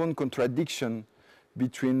profound contradiction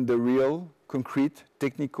between the real, concrete,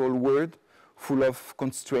 technical world full of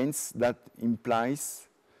constraints that implies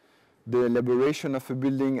the elaboration of a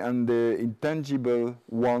building and the intangible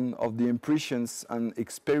one of the impressions and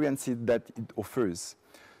experiences that it offers.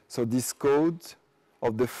 So this code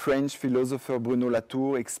of the French philosopher Bruno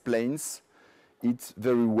Latour explains it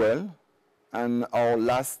very well. And our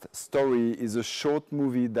last story is a short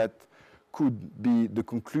movie that could be the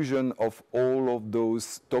conclusion of all of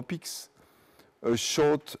those topics. A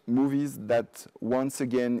short movie that once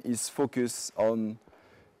again is focused on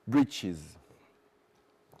bridges.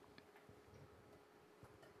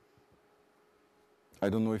 I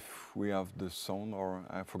don't know if we have the sound or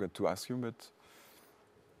I forgot to ask you, but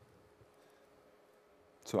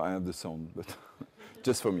so I have the sound, but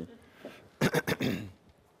just for me.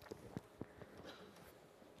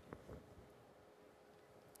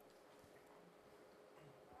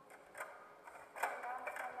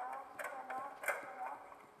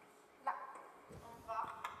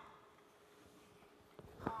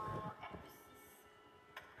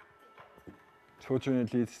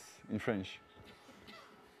 Fortunately, it's in French,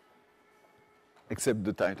 except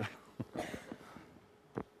the title.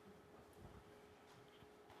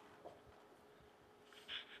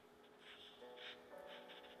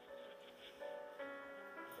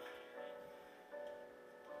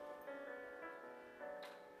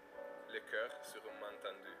 Les cœurs seront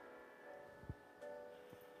entendus.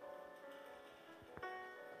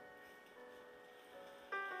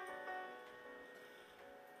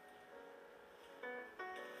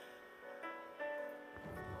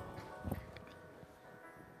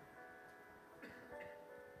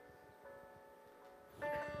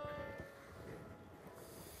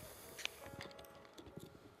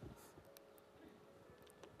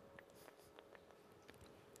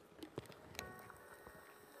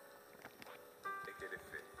 Et qu'elle est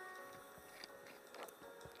faite.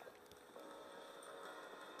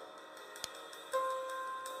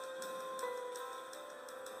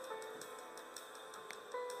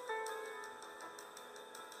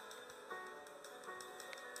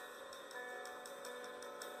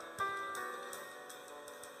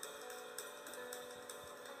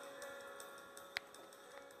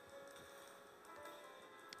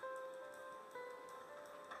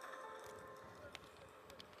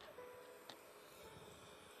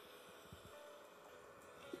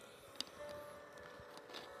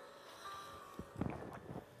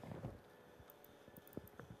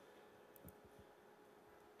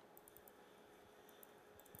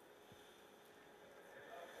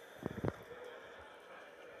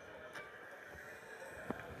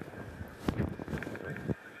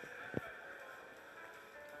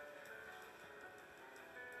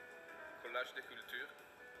 Collage de culture.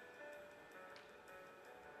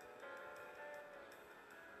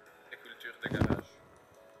 Et culture de garage.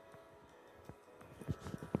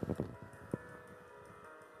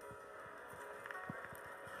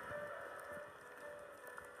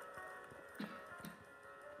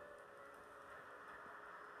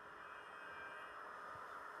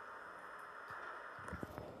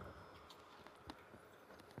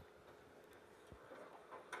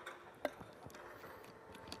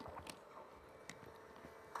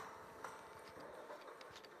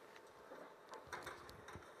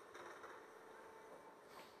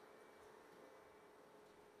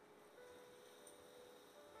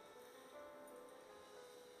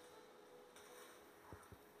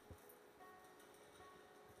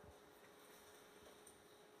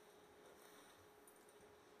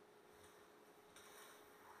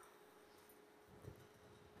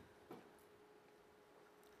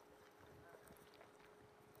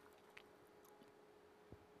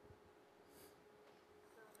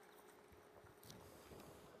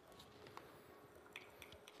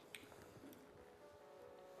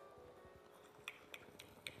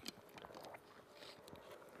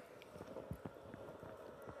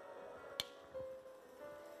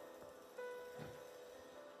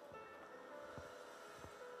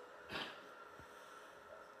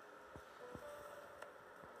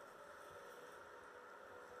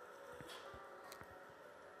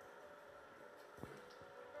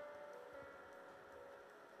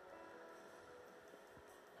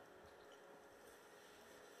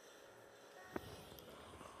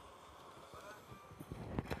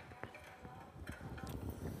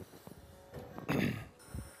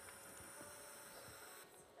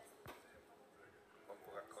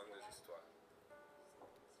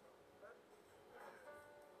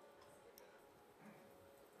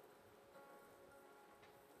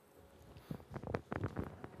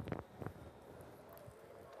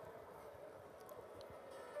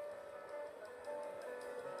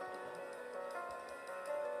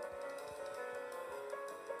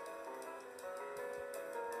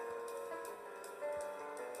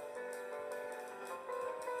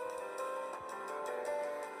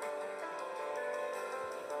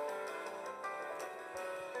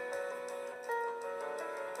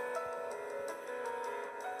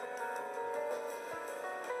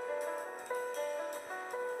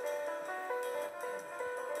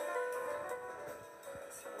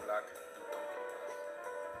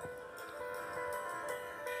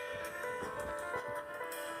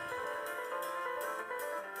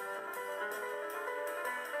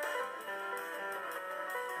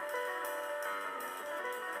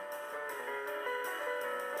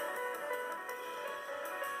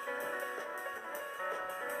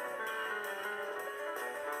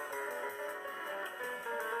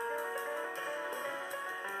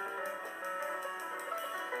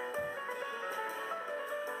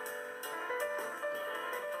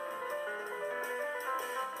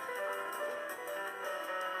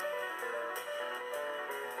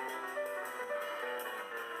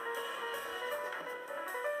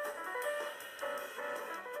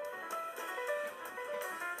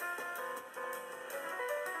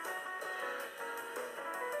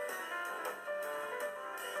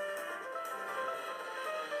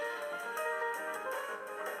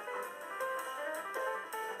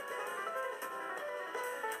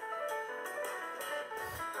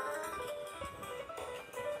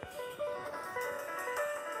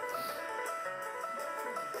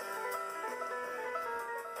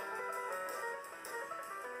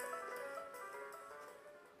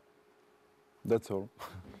 That's all.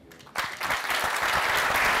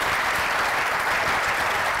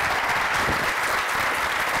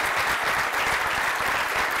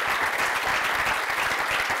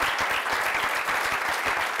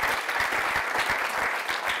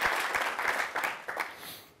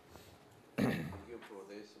 Thank you for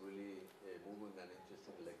this really moving and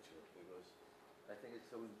interesting lecture, because I think it's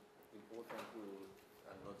so important to,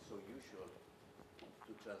 and not so usual,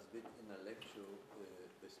 to transmit in a lecture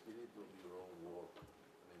the spirit of your own work.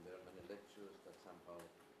 I mean, there are many lectures that somehow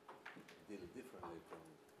deal differently from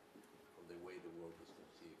the way the work is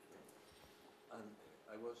conceived. And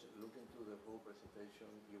I was looking to the whole presentation.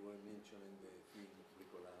 You were mentioning the theme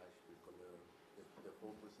bricolage, bricoleur. The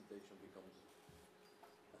whole presentation becomes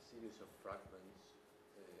a series of fragments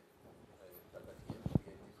that at the end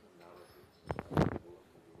create different narratives, as you were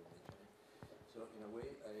mentioning. So in a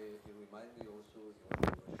way, it reminds me also, you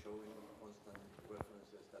were showing constant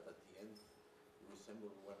references that at the end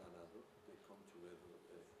resemble one another. They come together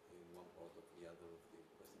in one part of the other of the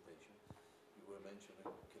presentation. You were mentioning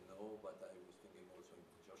Queneau, but I was thinking also in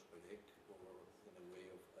Georges Perec, or in a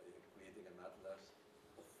way of creating an atlas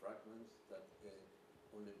of fragments that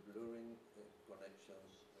only blurring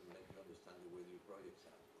connections make you understand the way your projects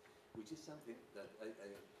are, which is something that I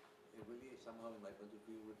really somehow, in my point of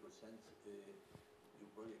view, represents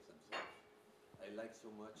your projects themselves. I like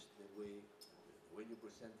so much the way you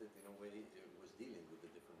presented, in a way, was dealing with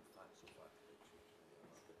the different facts of architecture,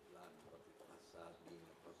 about the plan, about the facade being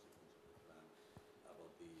a consequence of the plan,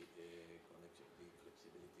 about the connection, the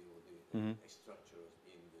flexibility, or the structures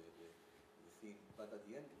being the theme. But at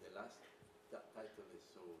the end, the last title is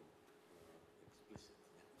so explicit.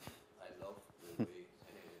 I love the way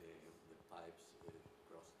the pipes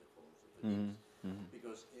cross the holes of the beams,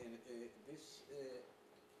 because in this,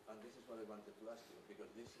 and this is what I wanted to ask you,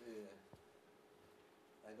 because this,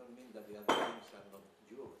 I don't mean that the other things are not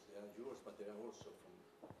yours. They are yours, but they are also from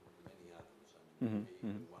many others. And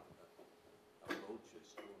one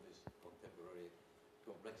approaches all this contemporary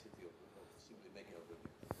complexity of simply making a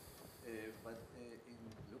building. But in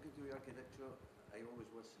looking to your architecture, I always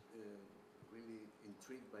was really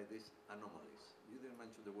intrigued by these anomalies. You didn't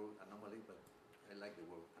mention the word anomaly, but I like the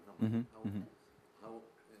word anomaly. How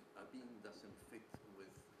a beam doesn't fit with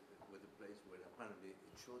a place where apparently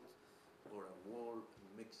it should, or a wall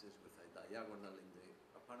mixes with a diagonal in the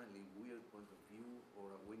apparently weird point of view,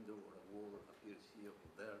 or a window or a wall appears here or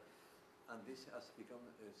there. And this has become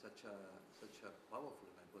such a powerful,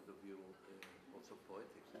 in my point of view, also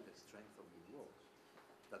poetic, the strength of your works,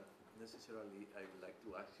 that necessarily I would like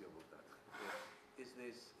to ask you about that. Is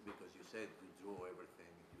this, because you said you draw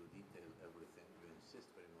everything, you detail everything, you insist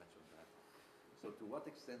very much on that. So to what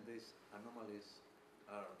extent these anomalies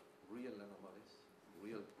are real anomalies,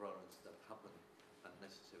 real problems that happen and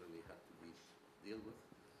necessarily have to be dealt with?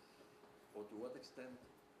 Or to what extent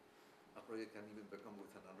a project can even become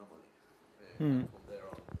with an anomaly? From there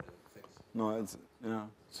on, things. No, it's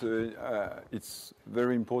So it's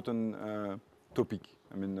very important topic.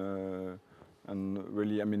 I mean, and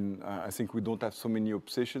really, I mean, I think we don't have so many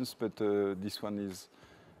obsessions, but this one is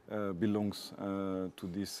belongs to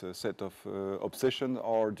this set of obsessions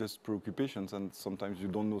or just preoccupations, and sometimes you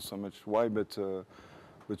don't know so much why, but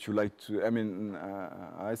you like to. I mean,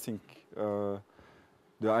 I think the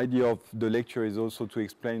idea of the lecture is also to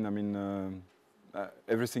explain. I mean,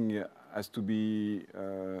 everything has to be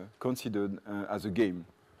considered as a game.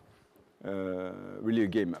 Really a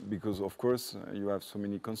game, because of course you have so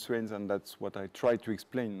many constraints, and that's what I try to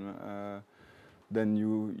explain. Then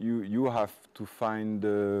you have to find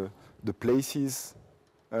the places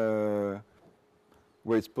where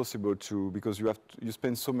it's possible to, because you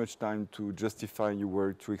spend so much time to justify your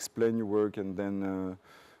work, to explain your work, and then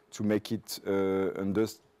to make it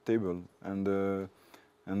understandable.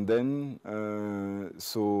 And then,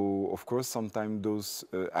 so of course, sometimes those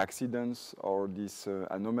accidents or these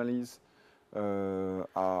anomalies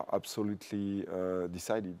are absolutely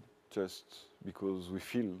decided just because we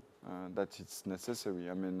feel that it's necessary.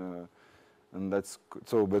 I mean, and that's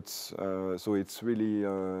so. But so it's really.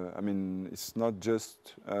 I mean, it's not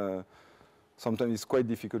just. Sometimes it's quite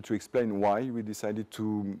difficult to explain why we decided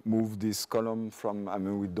to move this column from. I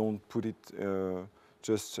mean, we don't put it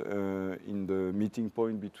just in the meeting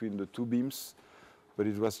point between the two beams, but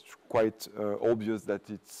it was quite obvious that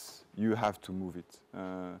you have to move it.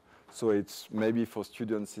 So it's maybe for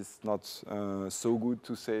students it's not so good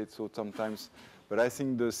to say it so sometimes, but I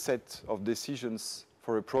think the set of decisions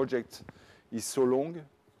for a project is so long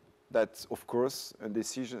that, of course, a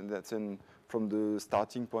decision that's from the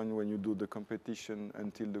starting point when you do the competition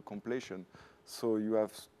until the completion. So you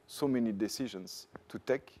have so many decisions to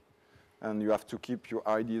take and you have to keep your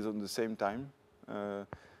ideas on the same time.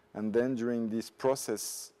 And then during this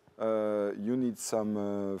process, you need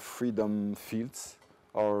some freedom fields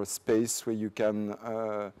or space where you can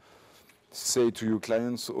say to your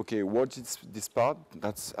clients, okay, what is this part?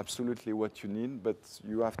 That's absolutely what you need, but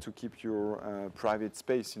you have to keep your private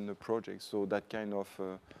space in the project. So that kind of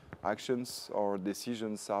actions or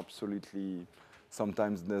decisions are absolutely,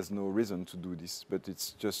 sometimes there's no reason to do this, but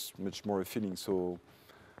it's just much more a feeling. So,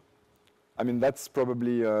 I mean, that's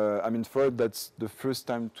probably, I mean, for that's the first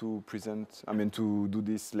time to present, I mean, to do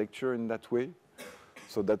this lecture in that way.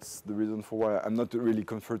 So that's the reason for why I'm not really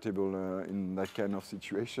comfortable in that kind of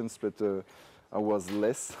situations, but I was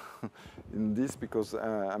less in this because,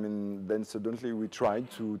 I mean, then suddenly we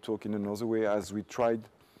tried to talk in another way as we tried,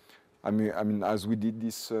 I mean, as we did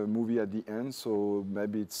this movie at the end, so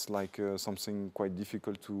maybe it's like something quite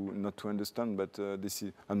difficult to not to understand, but this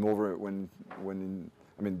is, and moreover when in,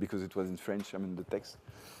 I mean, because it was in French, I mean, the text.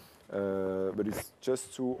 But it's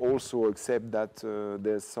just to also accept that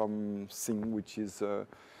there's something which is,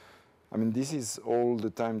 I mean, this is all the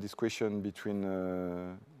time this question between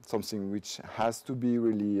something which has to be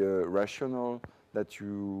really rational, that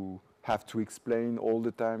you have to explain all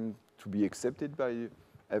the time to be accepted by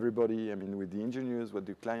everybody, I mean, with the engineers, with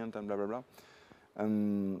the client, and blah, blah, blah.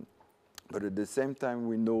 But at the same time,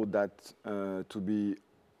 we know that to be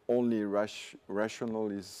only rational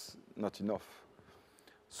is not enough.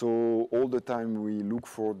 So all the time we look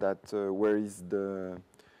for that where is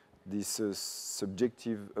this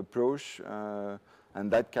subjective approach, and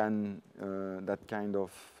that kind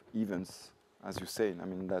of events, as you say. I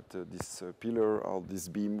mean that this pillar or this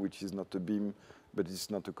beam, which is not a beam, but it's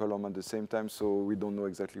not a column at the same time. So we don't know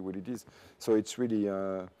exactly what it is. So it's really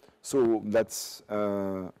so that's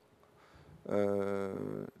the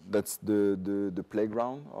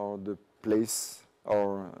playground or the place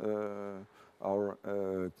or our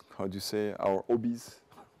how do you say, our hobbies.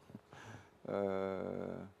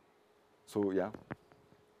 So yeah.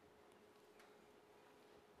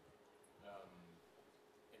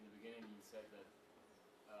 In the beginning, you said that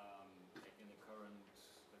like in the current,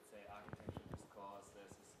 let's say, architecture discourse,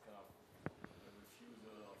 there's this kind of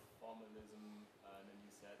refusal of formalism, and then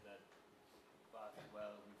you said that, but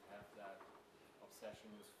well, we have that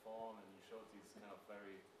obsession with form, and you showed these kind of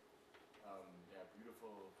very yeah,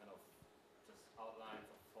 beautiful kind of just outlines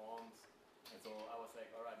of forms. And so I was like,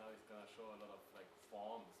 all right, now he's gonna show a lot of like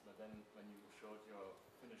forms. But then when you showed your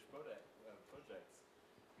finished projects,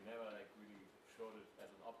 you never like really showed it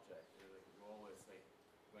as an object. Like, you always like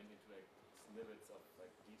went into like snippets of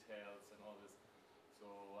like details and all this. So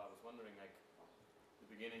I was wondering, like, at the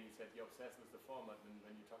beginning you said you're obsessed with the form, but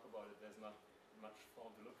when you talk about it, there's not much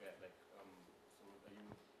form to look at. Like, so are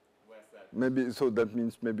you? Where's that? Maybe so that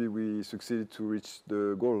means maybe we succeeded to reach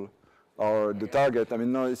the goal or the target. I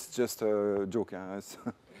mean, no, it's just a joke. Yeah?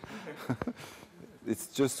 It's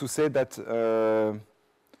just to say that.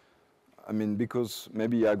 I mean, because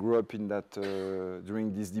maybe I grew up in that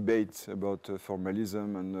during this debate about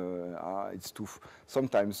formalism, and it's too.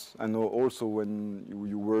 Sometimes I know also when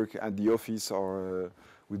you work at the office or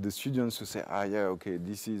with the students, you say, yeah, okay,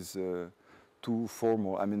 this is too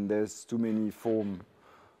formal. I mean, there's too many form.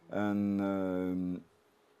 And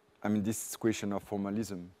I mean, this question of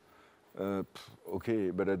formalism,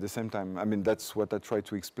 okay, but at the same time, I mean, that's what I try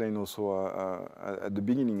to explain also at the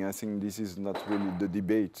beginning. I think this is not really the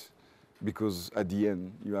debate, because at the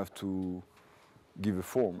end, you have to give a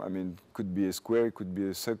form. I mean, it could be a square, it could be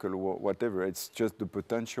a circle, whatever. It's just the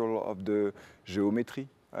potential of the geometry,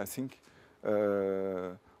 I think,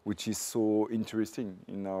 which is so interesting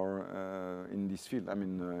in our in this field. I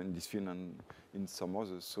mean, in this field and in some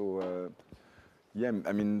others. So yeah,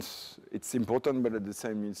 I mean, it's important, but at the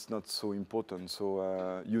same, it's not so important.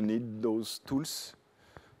 So you need those tools,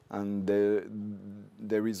 and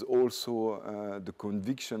there is also the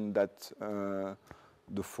conviction that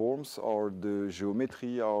the forms or the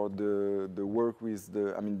geometry or the work with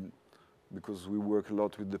the, I mean, because we work a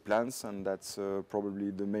lot with the plans, and that's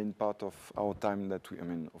probably the main part of our time that we, I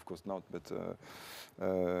mean, of course not, but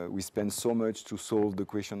we spend so much to solve the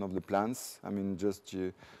question of the plans. I mean, just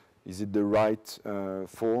is it the right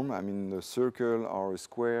form? I mean, a circle or a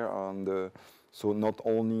square, and so not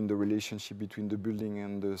only in the relationship between the building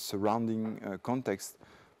and the surrounding context,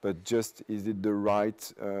 but just is it the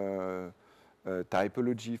right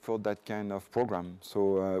typology for that kind of program.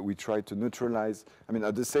 So we try to neutralize, I mean,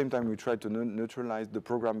 at the same time we try to neutralize the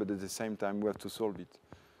program, but at the same time we have to solve it.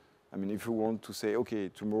 I mean, if you want to say, okay,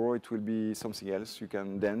 tomorrow it will be something else, you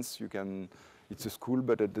can dance, you can, it's a school,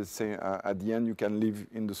 but at the end you can live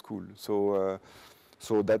in the school. So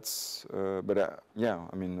So that's, yeah,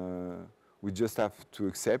 I mean, we just have to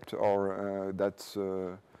accept, or that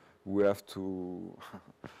we have to.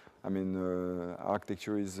 I mean,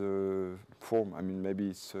 architecture is a form. I mean, maybe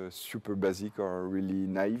it's super basic or really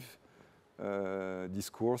naive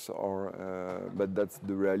discourse, or but that's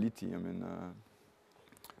the reality. I mean,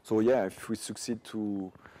 so yeah, if we succeed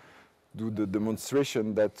to do the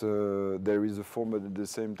demonstration that there is a form, but at the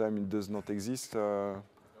same time it does not exist,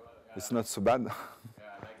 it's not so bad. Yeah, I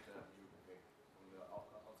like that you from the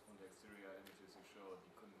also from the exterior images you showed,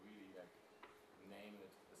 you couldn't really like name it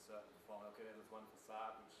a certain form. Okay, there's one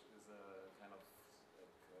facade which is a kind of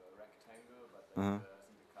like a rectangle, but like I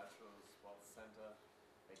think the cultural sports center,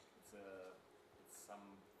 like it's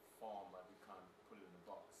some form, but you can't put it in a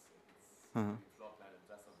box. Like it's maybe floor plan and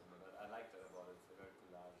just something. But I like that about it. It's a very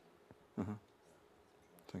collage.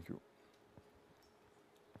 Thank you.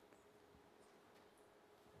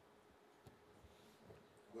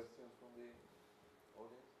 Questions from the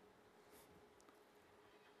audience?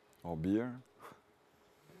 Or beer.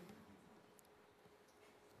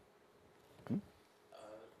 I'm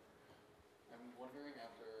wondering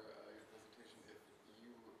after your presentation if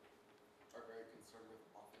you are very concerned with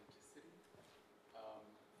authenticity,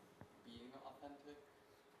 being authentic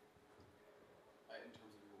in terms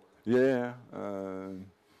of your work. Yeah.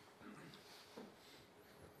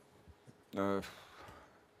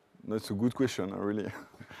 That's a good question, really.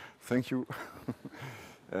 Thank you.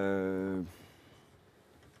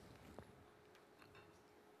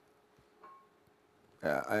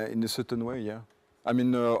 In a certain way, yeah. I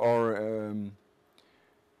mean, I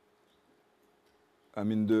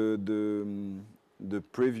mean the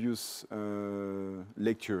previous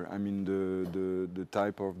lecture. I mean the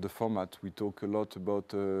type of the format. We talk a lot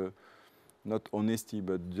about not honesty,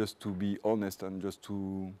 but just to be honest and just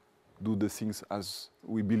to do the things as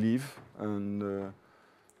we believe, and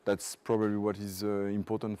that's probably what is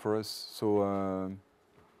important for us. So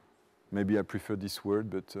maybe I prefer this word,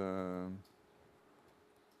 but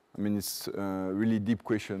I mean it's a really deep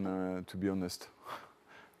question, to be honest,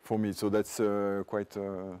 for me. So that's quite.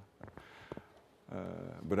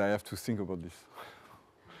 But I have to think about this,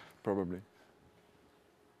 probably.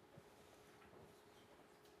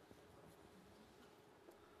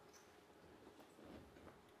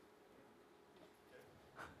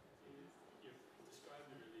 You've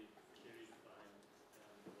described a really clearly defined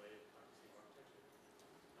way of practicing architecture,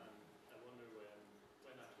 and I wonder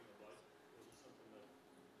when that came about, was it something that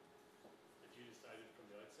you decided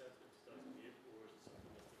from the outset in 2008, or was it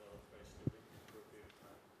something that developed very slowly over a period of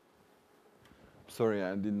time? Sorry,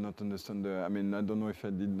 I did not understand I mean, I don't know if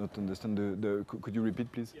I did not understand could you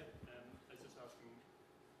repeat, please? Yeah, I was just asking,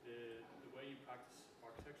 the way you practice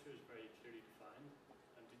architecture is very clearly defined,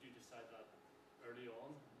 and did you decide that early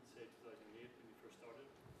on, say 2008 when you first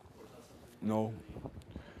started, or is that something No. really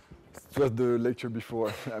It was the lecture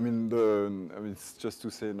before. I mean, it's just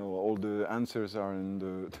to say, no, all the answers are in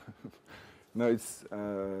the. No, it's.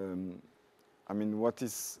 I mean, what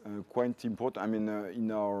is quite important. I mean,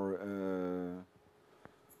 in our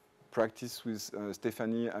practice with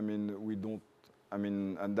Stephanie. I mean, we don't. I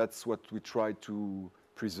mean, and that's what we try to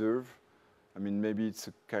preserve. I mean, maybe it's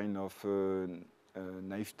a kind of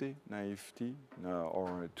naivety,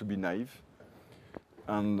 or to be naive,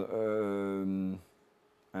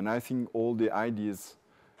 and I think all the ideas,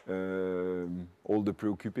 all the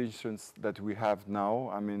preoccupations that we have now,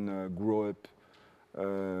 I mean, grow up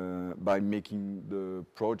by making the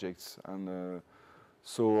projects, and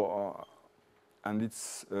and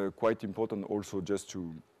it's quite important also just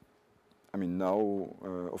to, I mean, now,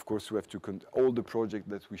 of course, you have to all the projects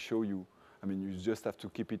that we show you. I mean, you just have to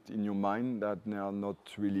keep it in your mind that they are not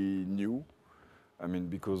really new. I mean,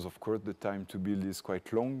 because of course the time to build is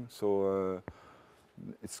quite long, so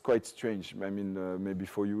it's quite strange. I mean, maybe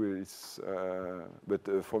for you it's,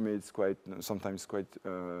 but for me it's quite sometimes quite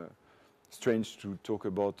strange to talk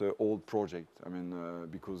about old project. I mean,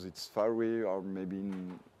 because it's far away, or maybe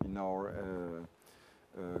in our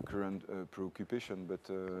current preoccupation. But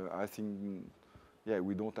I think, yeah,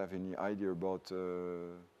 we don't have any idea about.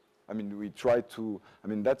 I mean, we try to. I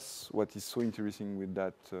mean, that's what is so interesting with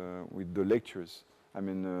that, with the lectures. I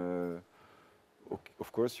mean,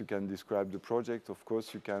 of course, you can describe the project. Of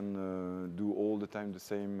course, you can do all the time the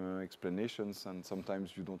same explanations, and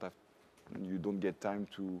sometimes you don't get time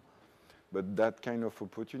to. But that kind of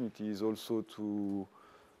opportunity is also to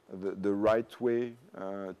the right way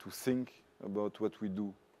to think about what we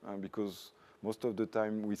do, because most of the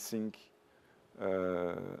time we think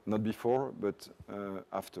not before, but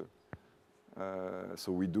after.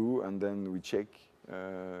 So we do, and then we check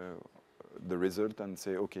the result and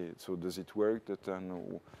say, okay, so does it work?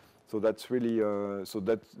 So that's really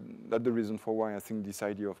that's the reason for why I think this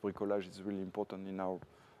idea of bricolage is really important in our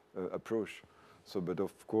approach. So, but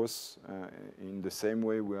of course, in the same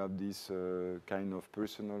way, we have these kind of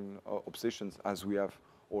personal obsessions as we have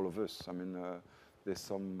all of us. I mean, there's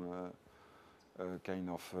some kind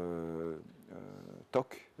of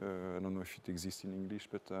talk. I don't know if it exists in English,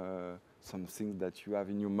 but some things that you have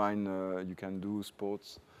in your mind. You can do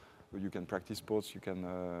sports, or you can practice sports. You can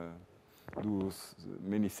do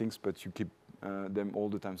many things, but you keep them all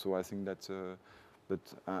the time. So I think that.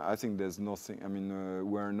 But I think there's nothing. I mean,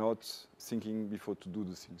 we're not thinking before to do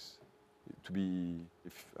the things. To be,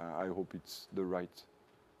 I hope it's the right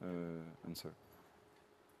answer.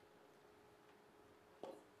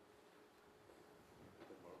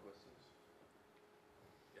 More questions?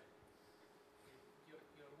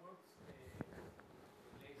 Your work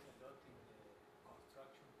relates a lot in the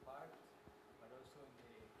construction part, but also in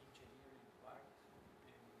the engineering part.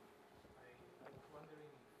 And I was wondering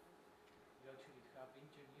if you actually have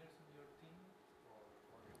engineers in your team, or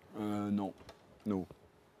No, no.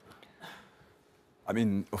 I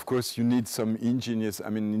mean, of course, you need some engineers. I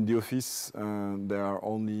mean, in the office, there are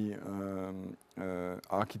only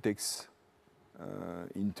architects,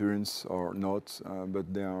 interns or not,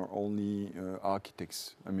 but there are only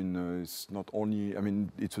architects. I mean, it's not only, I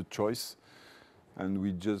mean, it's a choice, and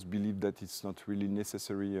we just believe that it's not really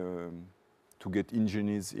necessary to get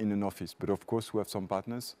engineers in an office. But of course, we have some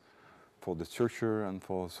partners for the structure and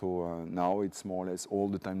for, so now it's more or less all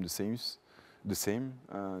the time the same,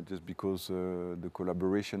 just because the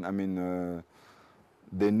collaboration, I mean,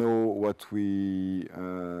 they know what we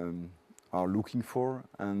are looking for,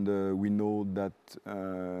 and we know that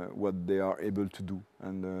what they are able to do,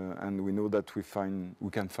 and we know that we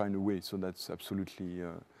can find a way. So that's absolutely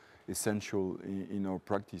essential in our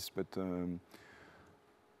practice. But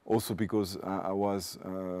also because I was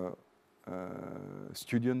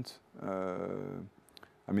student,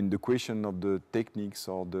 I mean, the question of the techniques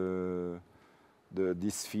or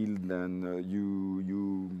this field, and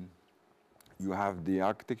you have the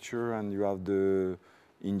architecture and you have the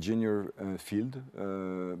engineer field,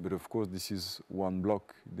 but of course this is one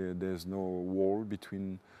block. There's no wall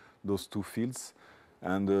between those two fields,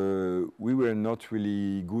 and we were not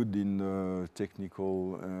really good in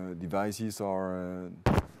technical devices, or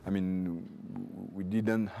I mean, we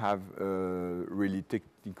didn't have a really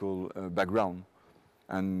technical background.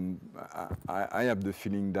 And I have the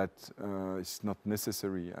feeling that it's not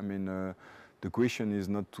necessary. I mean, the question is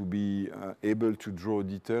not to be able to draw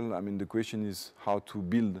detail. I mean, the question is how to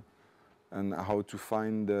build and how to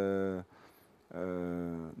find the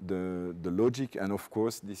logic. And of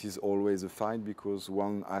course, this is always a fight because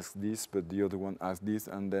one asks this, but the other one asks this,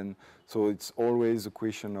 and then so it's always a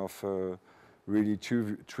question of really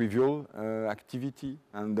trivial activity,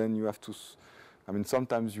 and then you have to. I mean,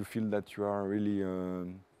 sometimes you feel that you are really,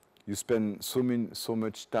 you spend so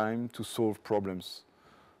much time to solve problems,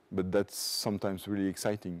 but that's sometimes really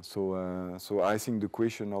exciting. So, so I think the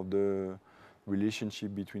question of the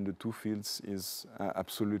relationship between the two fields is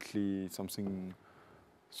absolutely something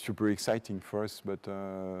super exciting for us. But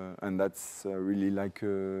and that's really like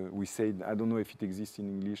we said. I don't know if it exists in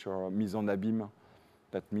English, or mise en abîme.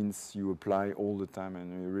 That means you apply all the time,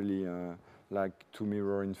 and you really like two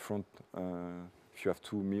mirrors in front. If you have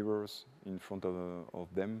two mirrors in front of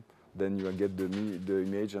them, then you get the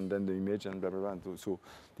image, and then the image, and blah blah blah. So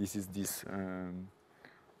this is this.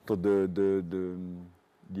 So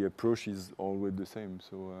the approach is always the same.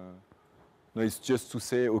 So no, it's just to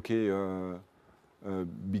say, okay,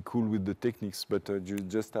 be cool with the techniques, but you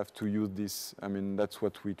just have to use this. I mean, that's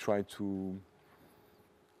what we try to.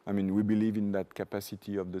 I mean, we believe in that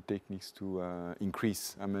capacity of the techniques to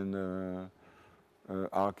increase. I mean,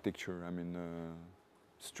 architecture. I mean,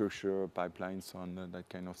 structure, pipelines, on that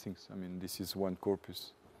kind of things. I mean, this is one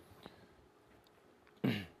corpus.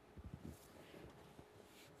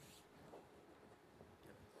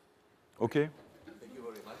 Okay. Thank you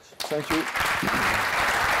very much. Thank you.